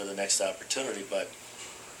and wait for the next opportunity. But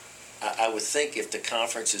I would think if the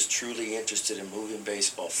conference is truly interested in moving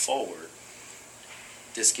baseball forward,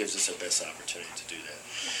 this gives us the best opportunity to do that.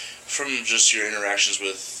 From just your interactions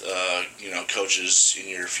with, coaches in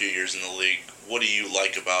your few years in the league, what do you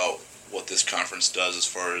like about what this conference does as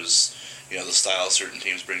far as, the style certain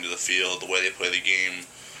teams bring to the field, the way they play the game,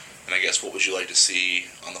 and I guess what would you like to see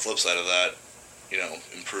on the flip side of that,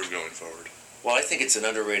 improve going forward? Well, I think it's an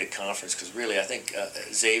underrated conference because really I think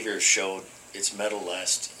Xavier showed its mettle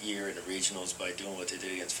last year in the regionals by doing what they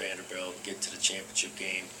did against Vanderbilt, get to the championship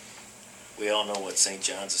game. We all know what St.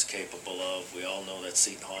 John's is capable of. We all know that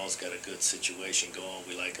Seton Hall's got a good situation going.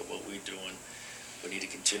 We like what we're doing. We need to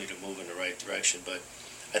continue to move in the right direction. But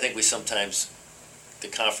I think the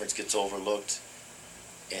conference gets overlooked,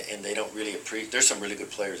 and they don't really appreciate. There's some really good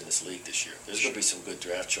players in this league this year. There's going to be some good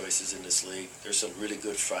draft choices in this league. There's some really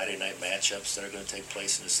good Friday night matchups that are going to take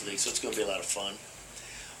place in this league. So it's going to be a lot of fun.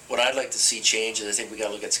 What I'd like to see change is I think we got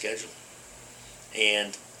to look at scheduling.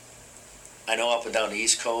 And I know up and down the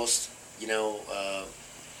East Coast,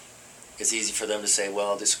 it's easy for them to say,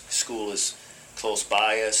 well, this school is close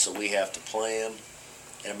by us, so we have to play them,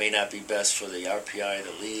 and it may not be best for the RPI of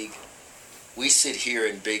the league. We sit here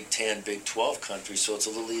in Big 10, Big 12 countries, so it's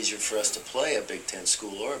a little easier for us to play a Big 10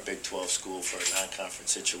 school or a Big 12 school for a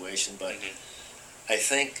non-conference situation. But I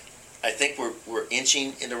think we're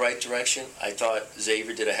inching in the right direction. I thought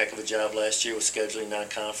Xavier did a heck of a job last year with scheduling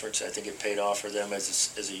non-conference. I think it paid off for them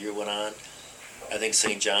as the year went on. I think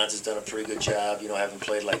St. John's has done a pretty good job, having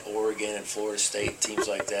played like Oregon and Florida State, teams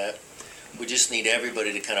like that. We just need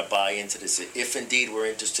everybody to kind of buy into this. If indeed we're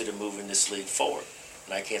interested in moving this league forward,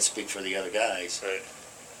 and I can't speak for the other guys, right,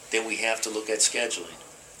 then we have to look at scheduling.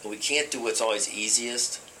 And we can't do what's always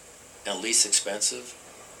easiest and least expensive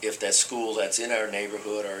if that school that's in our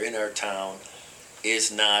neighborhood or in our town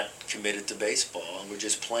is not committed to baseball, and we're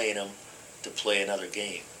just playing them to play another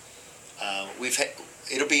game.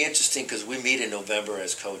 It'll be interesting because we meet in November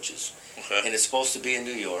as coaches, okay, and it's supposed to be in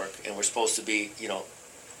New York, and we're supposed to be,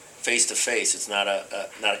 face to face. It's not a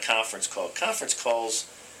conference call. Conference calls,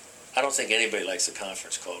 I don't think anybody likes a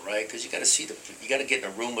conference call, right? Because you got to get in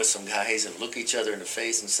a room with some guys and look each other in the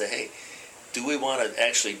face and say, hey, do we want to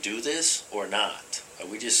actually do this or not? Are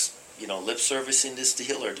we just lip servicing this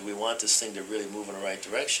deal, or do we want this thing to really move in the right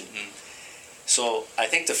direction? Mm-hmm. So I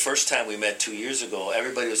think the first time we met 2 years ago,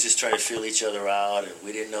 everybody was just trying to feel each other out, and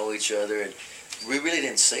we didn't know each other, and we really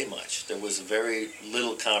didn't say much. There was very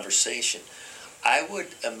little conversation. I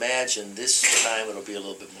would imagine this time it'll be a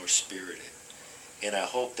little bit more spirited, and I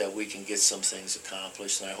hope that we can get some things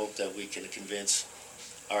accomplished, and I hope that we can convince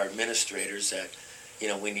our administrators that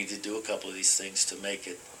we need to do a couple of these things to make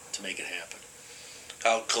it happen.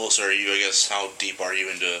 How close are you? I guess how deep are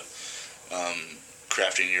you into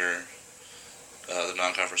crafting your the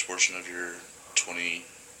non-conference portion of your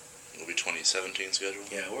 2017 schedule?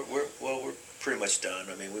 Yeah, we're pretty much done.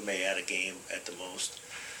 I mean, we may add a game at the most,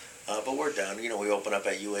 but we're done. We open up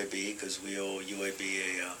at UAB because we owe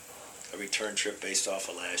UAB a return trip based off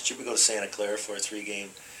of last year. We go to Santa Clara for a 3-game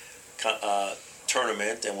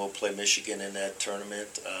tournament, and we'll play Michigan in that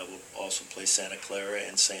tournament. We'll also play Santa Clara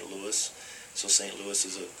and St. Louis. So St. Louis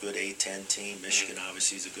is a good A-10 team. Michigan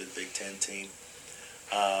obviously is a good Big Ten team.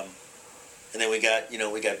 And then we got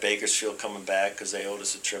Bakersfield coming back because they owed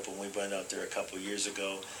us a trip when we went out there a couple of years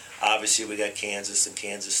ago. Obviously, we got Kansas and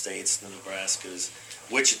Kansas States and the Nebraskas.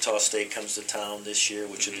 Wichita State comes to town this year,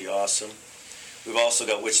 which would be awesome. We've also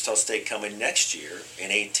got Wichita State coming next year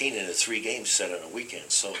in 18 in a 3-game set on a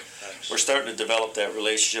weekend. So we're starting to develop that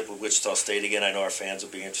relationship with Wichita State again. I know our fans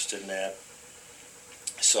will be interested in that.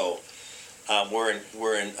 So we're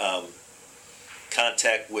in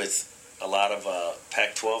contact with a lot of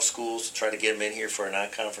Pac-12 schools to try to get them in here for a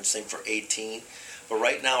non-conference thing for 18. But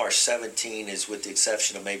right now our 17 is, with the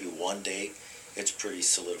exception of maybe one date, it's pretty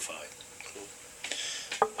solidified. Cool.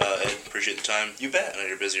 Ed, appreciate the time. You bet. I know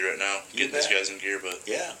you're busy right now getting these guys in gear, but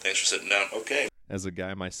yeah, thanks for sitting down. Okay. As a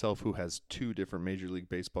guy myself who has 2 different Major League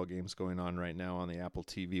Baseball games going on right now on the Apple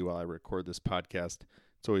TV while I record this podcast,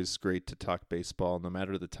 it's always great to talk baseball no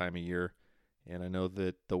matter the time of year. And I know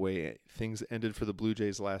that the way things ended for the Blue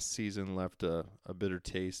Jays last season left a bitter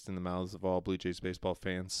taste in the mouths of all Blue Jays baseball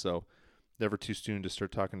fans. So never too soon to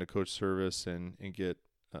start talking to Coach Servais and get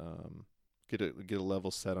a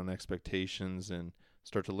level set on expectations and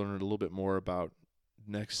start to learn a little bit more about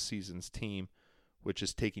next season's team, which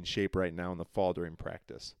is taking shape right now in the fall during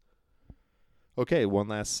practice. Okay, one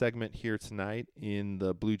last segment here tonight in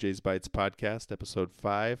the Bluejays Bytes podcast, episode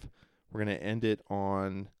 5. We're going to end it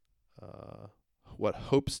on what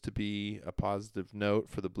hopes to be a positive note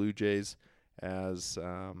for the Blue Jays as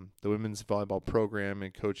the women's volleyball program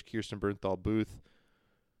and coach Kirsten Bernthal Booth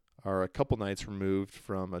are a couple nights removed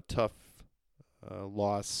from a tough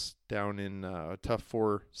loss down in a tough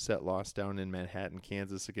 4-set loss down in Manhattan,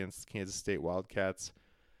 Kansas against Kansas State Wildcats.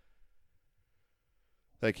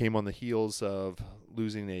 That came on the heels of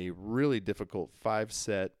losing a really difficult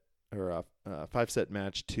 5-set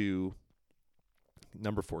match to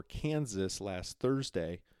number 4 Kansas last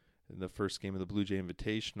Thursday. In the first game of the Blue Jay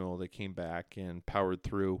Invitational, they came back and powered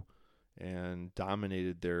through and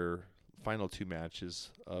dominated their final 2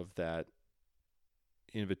 matches of that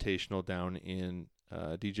Invitational down in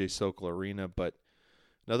DJ Sokol Arena. But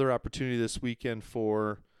another opportunity this weekend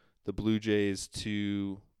for the Blue Jays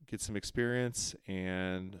to get some experience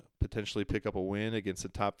and potentially pick up a win against a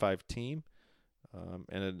top 5 team,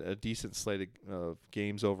 and a decent slate of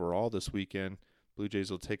games overall this weekend. Blue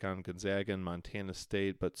Jays will take on Gonzaga and Montana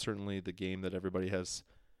State, but certainly the game that the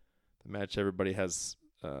match everybody has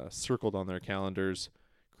circled on their calendars.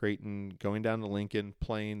 Creighton going down to Lincoln,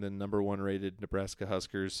 playing the number 1 rated Nebraska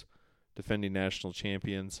Huskers, defending national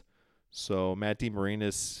champions. So Matt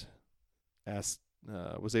DeMarinis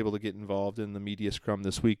was able to get involved in the media scrum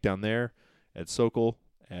this week down there at Sokol,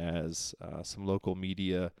 as some local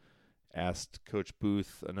media asked Coach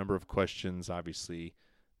Booth a number of questions, obviously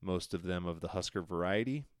most of them of the Husker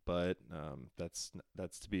variety, but that's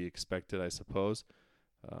to be expected, I suppose.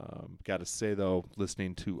 Got to say, though,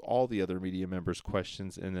 listening to all the other media members'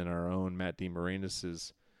 questions and then our own Matt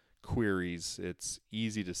DeMarinis' queries, it's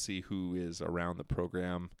easy to see who is around the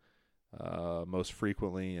program most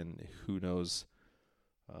frequently and who knows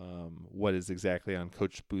what is exactly on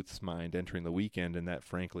Coach Booth's mind entering the weekend, and that,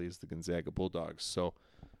 frankly, is the Gonzaga Bulldogs. So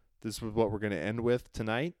this is what we're going to end with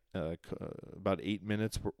tonight, about 8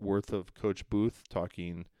 minutes worth of Coach Booth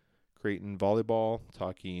talking Creighton volleyball,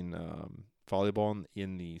 talking volleyball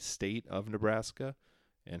in the state of Nebraska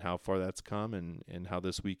and how far that's come, and how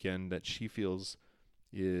this weekend that she feels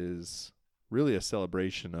is really a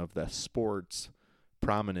celebration of the sport's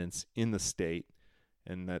prominence in the state,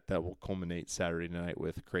 and that will culminate Saturday night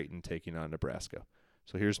with Creighton taking on Nebraska.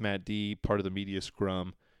 So here's Matt D., part of the media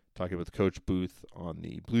scrum, talking with Coach Booth on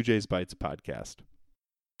the Bluejays Bytes podcast.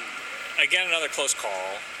 Again, another close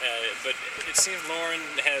call, but it seems Lauren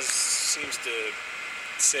seems to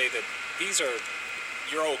say that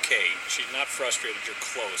you're okay. She's not frustrated. You're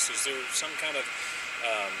close. Is there some kind of,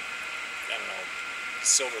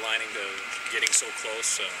 silver lining to getting so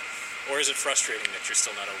close? Or is it frustrating that you're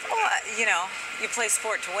still not over that? You play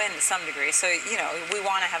sport to win to some degree. So, we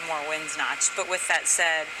want to have more wins notched. But with that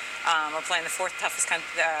said, we're playing the 4th toughest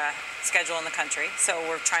schedule in the country. So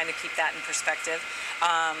we're trying to keep that in perspective.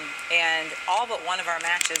 And all but one of our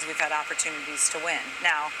matches, we've had opportunities to win.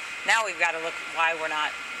 Now we've got to look why we're not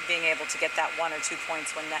being able to get that 1 or 2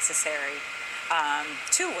 points when necessary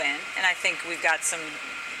to win. And I think we've got some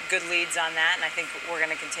good leads on that, and I think we're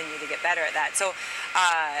going to continue to get better at that. So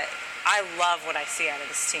I love what I see out of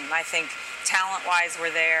this team. I think talent-wise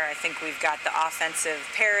we're there. I think we've got the offensive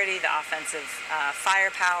parity, the offensive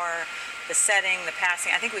firepower, the setting, the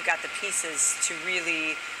passing. I think we've got the pieces to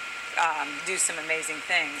really do some amazing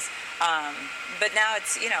things. But now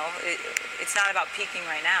it's not about peaking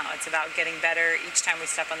right now. It's about getting better each time we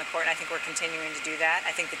step on the court, and I think we're continuing to do that.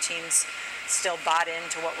 I think the team's still bought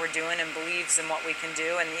into what we're doing and believes in what we can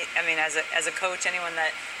do. And as a coach, anyone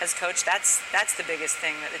that has coached, that's the biggest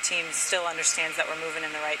thing, that the team still understands that we're moving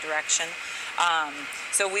in the right direction.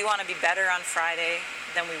 So we want to be better on Friday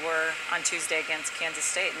than we were on Tuesday against Kansas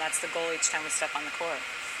State, and that's the goal each time we step on the court.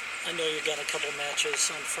 I know you've got a couple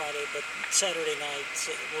matches on Friday, but Saturday night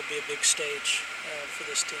will be a big stage for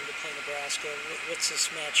this team to play Nebraska. What's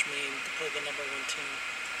this match mean to play the number 1 team?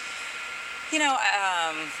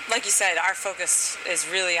 Like you said, our focus is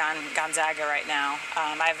really on Gonzaga right now.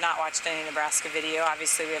 I have not watched any Nebraska video.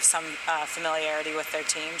 Obviously, we have some familiarity with their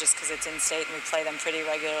team just because it's in-state and we play them pretty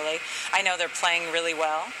regularly. I know they're playing really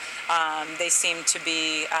well. They seem to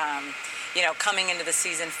be, coming into the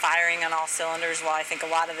season firing on all cylinders, while I think a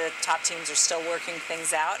lot of the top teams are still working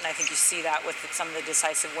things out, and I think you see that with some of the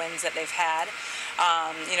decisive wins that they've had.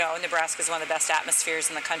 Nebraska is one of the best atmospheres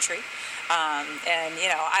in the country.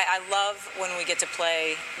 I love when we get to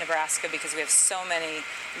play Nebraska because we have so many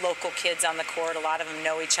local kids on the court. A lot of them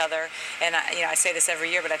know each other. And, I say this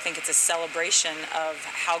every year, but I think it's a celebration of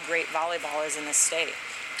how great volleyball is in this state.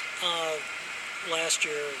 Last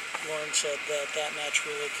year, Lauren said that match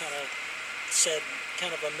really kind of set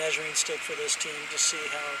kind of a measuring stick for this team to see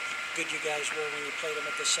how good you guys were when you played them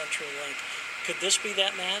at the CenturyLink. Could this be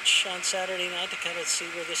that match on Saturday night to kind of see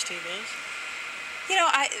where this team is?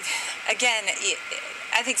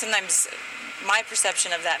 I think sometimes my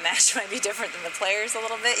perception of that match might be different than the players a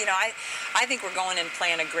little bit. I think we're going and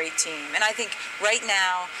playing a great team. And I think right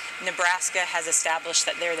now Nebraska has established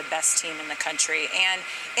that they're the best team in the country,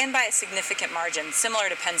 and by a significant margin, similar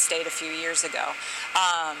to Penn State a few years ago.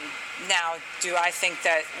 Now, do I think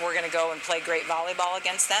that we're going to go and play great volleyball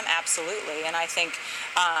against them? Absolutely. And I think,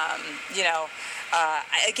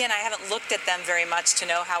 Again, I haven't looked at them very much to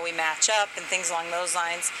know how we match up and things along those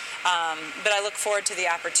lines. But I look forward to the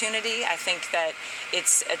opportunity. I think that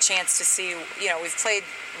it's a chance to see, we've played,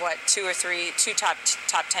 two top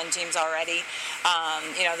 10 teams already.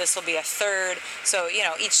 This will be a third. So,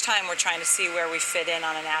 each time we're trying to see where we fit in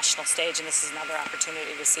on a national stage, and this is another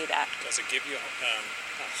opportunity to see that. Does it give you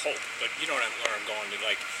hope? But you know where I'm going to.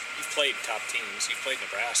 Like, you've played top teams. You've played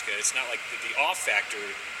Nebraska. It's not like the off factor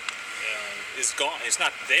is gone. It's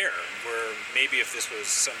not there. Where maybe if this was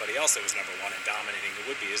somebody else that was number one and dominating, it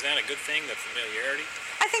would be. Is that a good thing, the familiarity?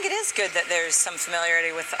 I think it is good that there's some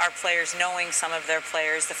familiarity with our players, knowing some of their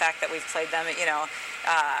players. The fact that we've played them,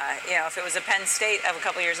 if it was a Penn State of a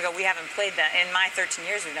couple years ago, we haven't played that. In my 13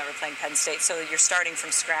 years, we've never played Penn State. So you're starting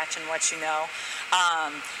from scratch in what you know.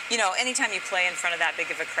 Anytime you play in front of that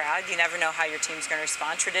big of a crowd, you never know how your team's going to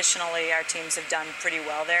respond. Traditionally, our teams have done pretty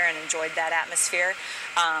well there and enjoyed that atmosphere.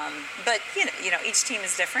 But each team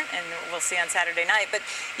is different, and we'll see on Saturday night. But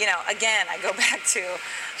again, I go back to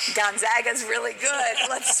Gonzaga's really good.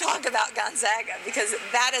 Let's talk about Gonzaga, because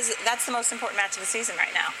that's the most important match of the season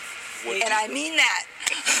right now. And I mean that.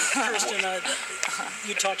 Kirsten,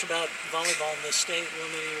 you talked about volleyball in the state. One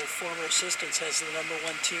of your former assistants has the number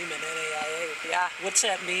one team in NAIA. Yeah. What's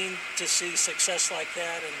that mean to see success like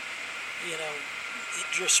that, and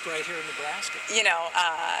just right here in Nebraska?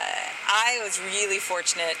 I was really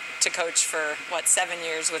fortunate to coach for 7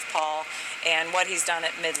 years with Paul, and what he's done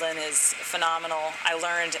at Midland is phenomenal. I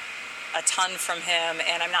learned a ton from him,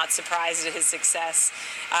 and I'm not surprised at his success.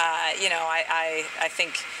 I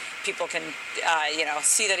think people can,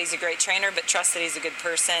 see that he's a great trainer, but trust that he's a good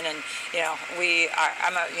person. And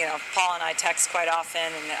Paul and I text quite often,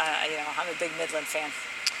 and I'm a big Midland fan.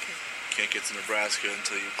 Can't get to Nebraska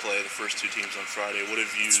until you play the first two teams on Friday. What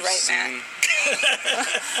have you That's right, seen?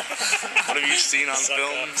 What have you seen on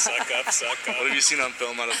film? Suck up. What have you seen on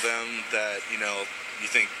film out of them that you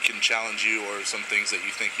think can challenge you, or some things that you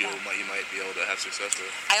think you might be able to have success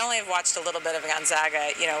with? I only have watched a little bit of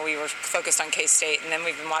Gonzaga. We were focused on K-State, and then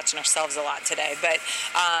we've been watching ourselves a lot today. But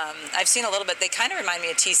I've seen a little bit. They kind of remind me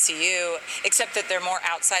of TCU, except that they're more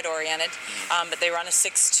outside oriented. But they run a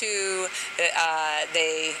 6-2.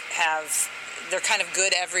 They're kind of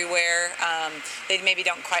good everywhere. They maybe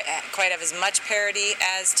don't quite have as much parity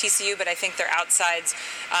as TCU, but I think their outsides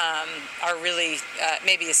are really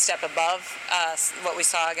maybe a step above what we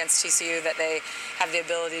saw against TCU, that they have the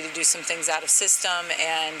ability to do some things out of system.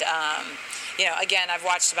 And, again, I've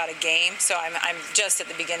watched about a game, so I'm just at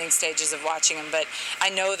the beginning stages of watching them, but I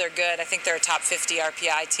know they're good. I think they're a top 50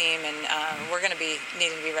 RPI team, and we're going to be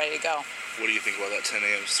needing to be ready to go. What do you think about that 10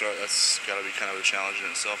 a.m. start? That's got to be kind of a challenge in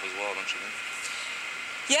itself as well, don't you think?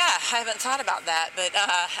 Yeah, I haven't thought about that, but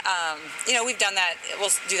we've done that.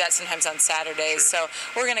 We'll do that sometimes on Saturdays. Sure.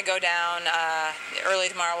 So we're going to go down early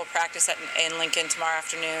tomorrow. We'll practice in Lincoln tomorrow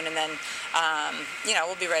afternoon, and then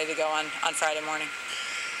we'll be ready to go on Friday morning.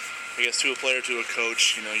 I guess to a player, to a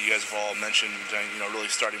coach, you guys have all mentioned, really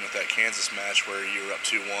starting with that Kansas match where you were up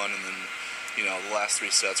 2-1, and then, the last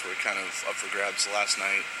three sets were kind of up for grabs last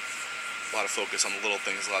night. A lot of focus on the little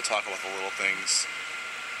things, a lot of talk about the little things.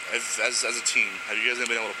 As a team, have you guys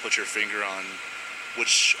been able to put your finger on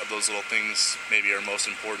which of those little things maybe are most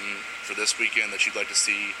important for this weekend that you'd like to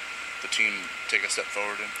see the team take a step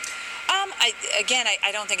forward in?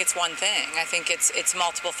 I don't think it's one thing. I think it's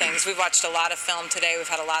multiple things. We've watched a lot of film today. We've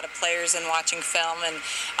had a lot of players in watching film, and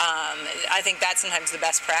I think that's sometimes the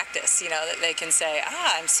best practice, that they can say,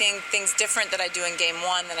 I'm seeing things different that I do in game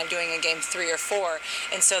 1 than I'm doing in game 3 or 4.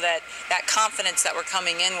 And so that confidence that we're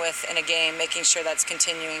coming in with in a game, making sure that's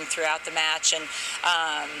continuing throughout the match. And,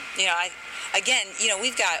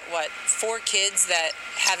 we've got, 4 kids that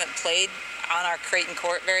haven't played on our Creighton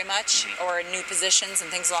court very much, or in new positions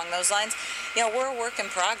and things along those lines. We're a work in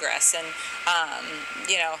progress, and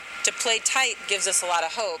to play tight gives us a lot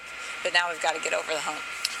of hope, but now we've got to get over the hump.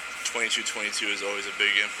 22-22 is always a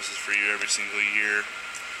big emphasis for you every single year.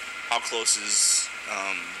 How close is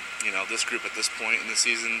this group at this point in the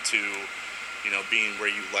season to being where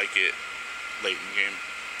you like it late in the game?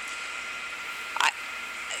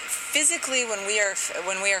 Physically, when we are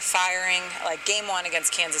firing, like game 1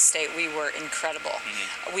 against Kansas State, we were incredible.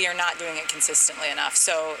 We are not doing it consistently enough.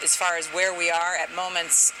 So as far as where we are at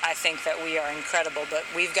moments, I think that we are incredible, but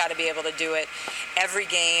we've got to be able to do it every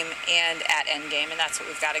game and at end game, and that's what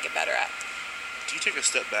we've got to get better at. Do you take a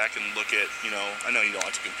step back and look at, I know you don't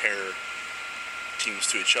like to compare teams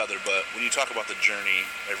to each other, but when you talk about the journey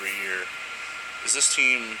every year, is this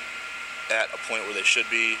team at a point where they should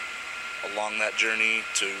be? along that journey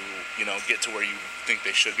to, get to where you think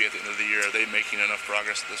they should be at the end of the year? Are they making enough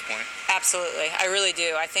progress at this point? Absolutely. I really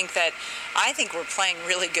do. I think we're playing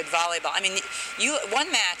really good volleyball. I mean,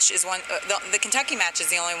 one match is the Kentucky match is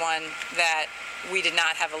the only one that we did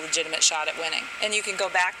not have a legitimate shot at winning. And you can go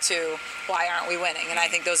back to why aren't we winning? And I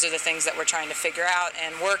think those are the things that we're trying to figure out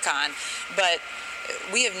and work on. But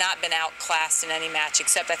we have not been outclassed in any match,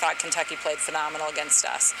 except I thought Kentucky played phenomenal against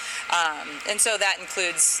us. And so that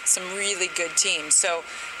includes some really good teams. So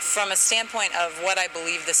from a standpoint of what I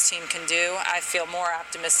believe this team can do, I feel more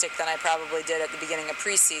optimistic than I probably did at the beginning of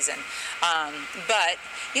preseason. But,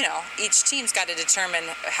 each team's got to determine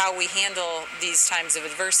how we handle these times of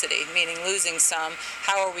adversity, meaning losing some,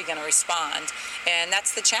 how are we going to respond? And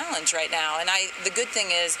that's the challenge right now. And the good thing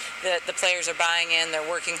is that the players are buying in, they're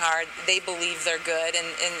working hard, they believe they're good. And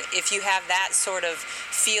if you have that sort of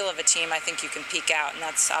feel of a team, I think you can peak out. And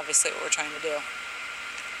that's obviously what we're trying to do.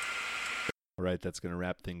 All right, that's going to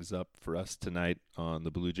wrap things up for us tonight on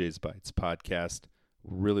the Bluejays Bytes podcast.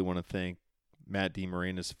 Really want to thank Matt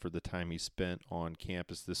DeMarinis for the time he spent on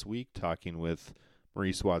campus this week talking with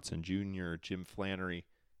Maurice Watson Jr., Jim Flanery,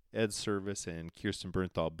 Ed Servais, and Kirsten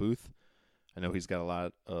Bernthal Booth. I know he's got a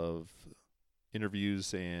lot of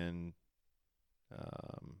interviews and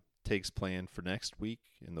takes planned for next week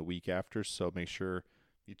and the week after, so make sure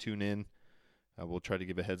you tune in. We'll try to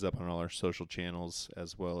give a heads up on all our social channels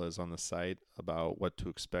as well as on the site about what to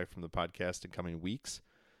expect from the podcast in coming weeks,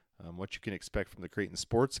 what you can expect from the Creighton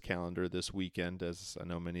sports calendar this weekend, as I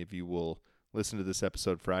know many of you will listen to this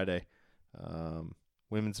episode Friday.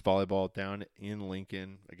 Women's volleyball down in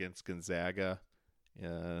Lincoln against Gonzaga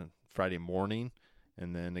Friday morning,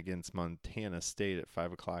 and then against Montana State at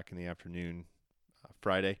 5 o'clock in the afternoon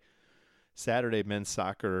Friday. Saturday, men's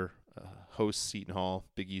soccer hosts Seton Hall,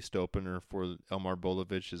 Big East opener for Elmar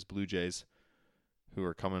Bolovich's Blue Jays, who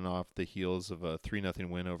are coming off the heels of a 3-0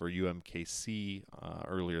 win over UMKC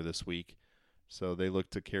earlier this week. So they look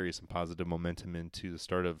to carry some positive momentum into the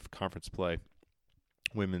start of conference play.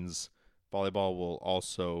 Women's volleyball will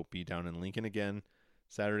also be down in Lincoln again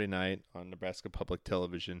Saturday night on Nebraska Public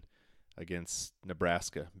Television against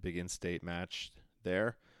Nebraska. Big in-state match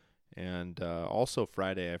there. And also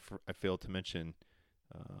Friday, I failed to mention,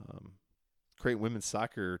 Creighton women's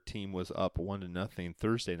soccer team was up 1-0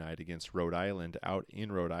 Thursday night against Rhode Island out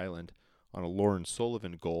in Rhode Island on a Lauren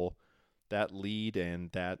Sullivan goal. That lead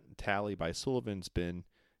and that tally by Sullivan's been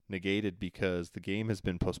negated because the game has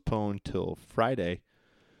been postponed till Friday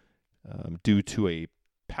due to a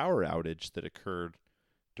power outage that occurred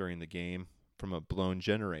during the game from a blown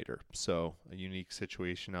generator. So a unique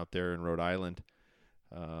situation out there in Rhode Island.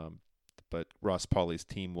 But Ross Pauley's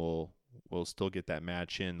team will still get that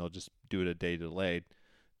match in. They'll just do it a day delayed.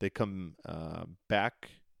 They come back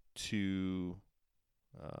to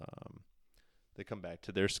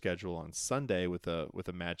their schedule on Sunday with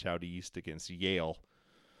a match out east against Yale.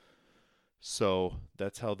 So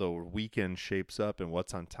that's how the weekend shapes up and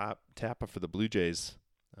what's on tap for the Blue Jays.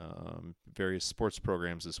 Various sports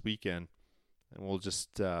programs this weekend, and we'll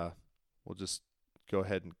just go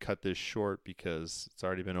ahead and cut this short because it's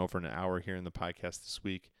already been over an hour here in the podcast this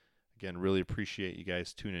week. Again, really appreciate you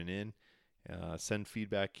guys tuning in. Send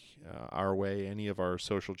feedback our way, any of our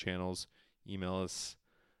social channels. Email us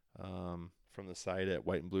from the site at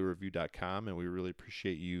whiteandbluereview.com, and we really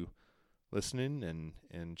appreciate you listening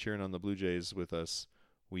and cheering on the Blue Jays with us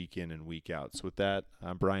week in and week out. So with that,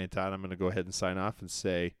 I'm Brian Todd. I'm going to go ahead and sign off and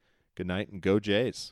say good night and go Jays.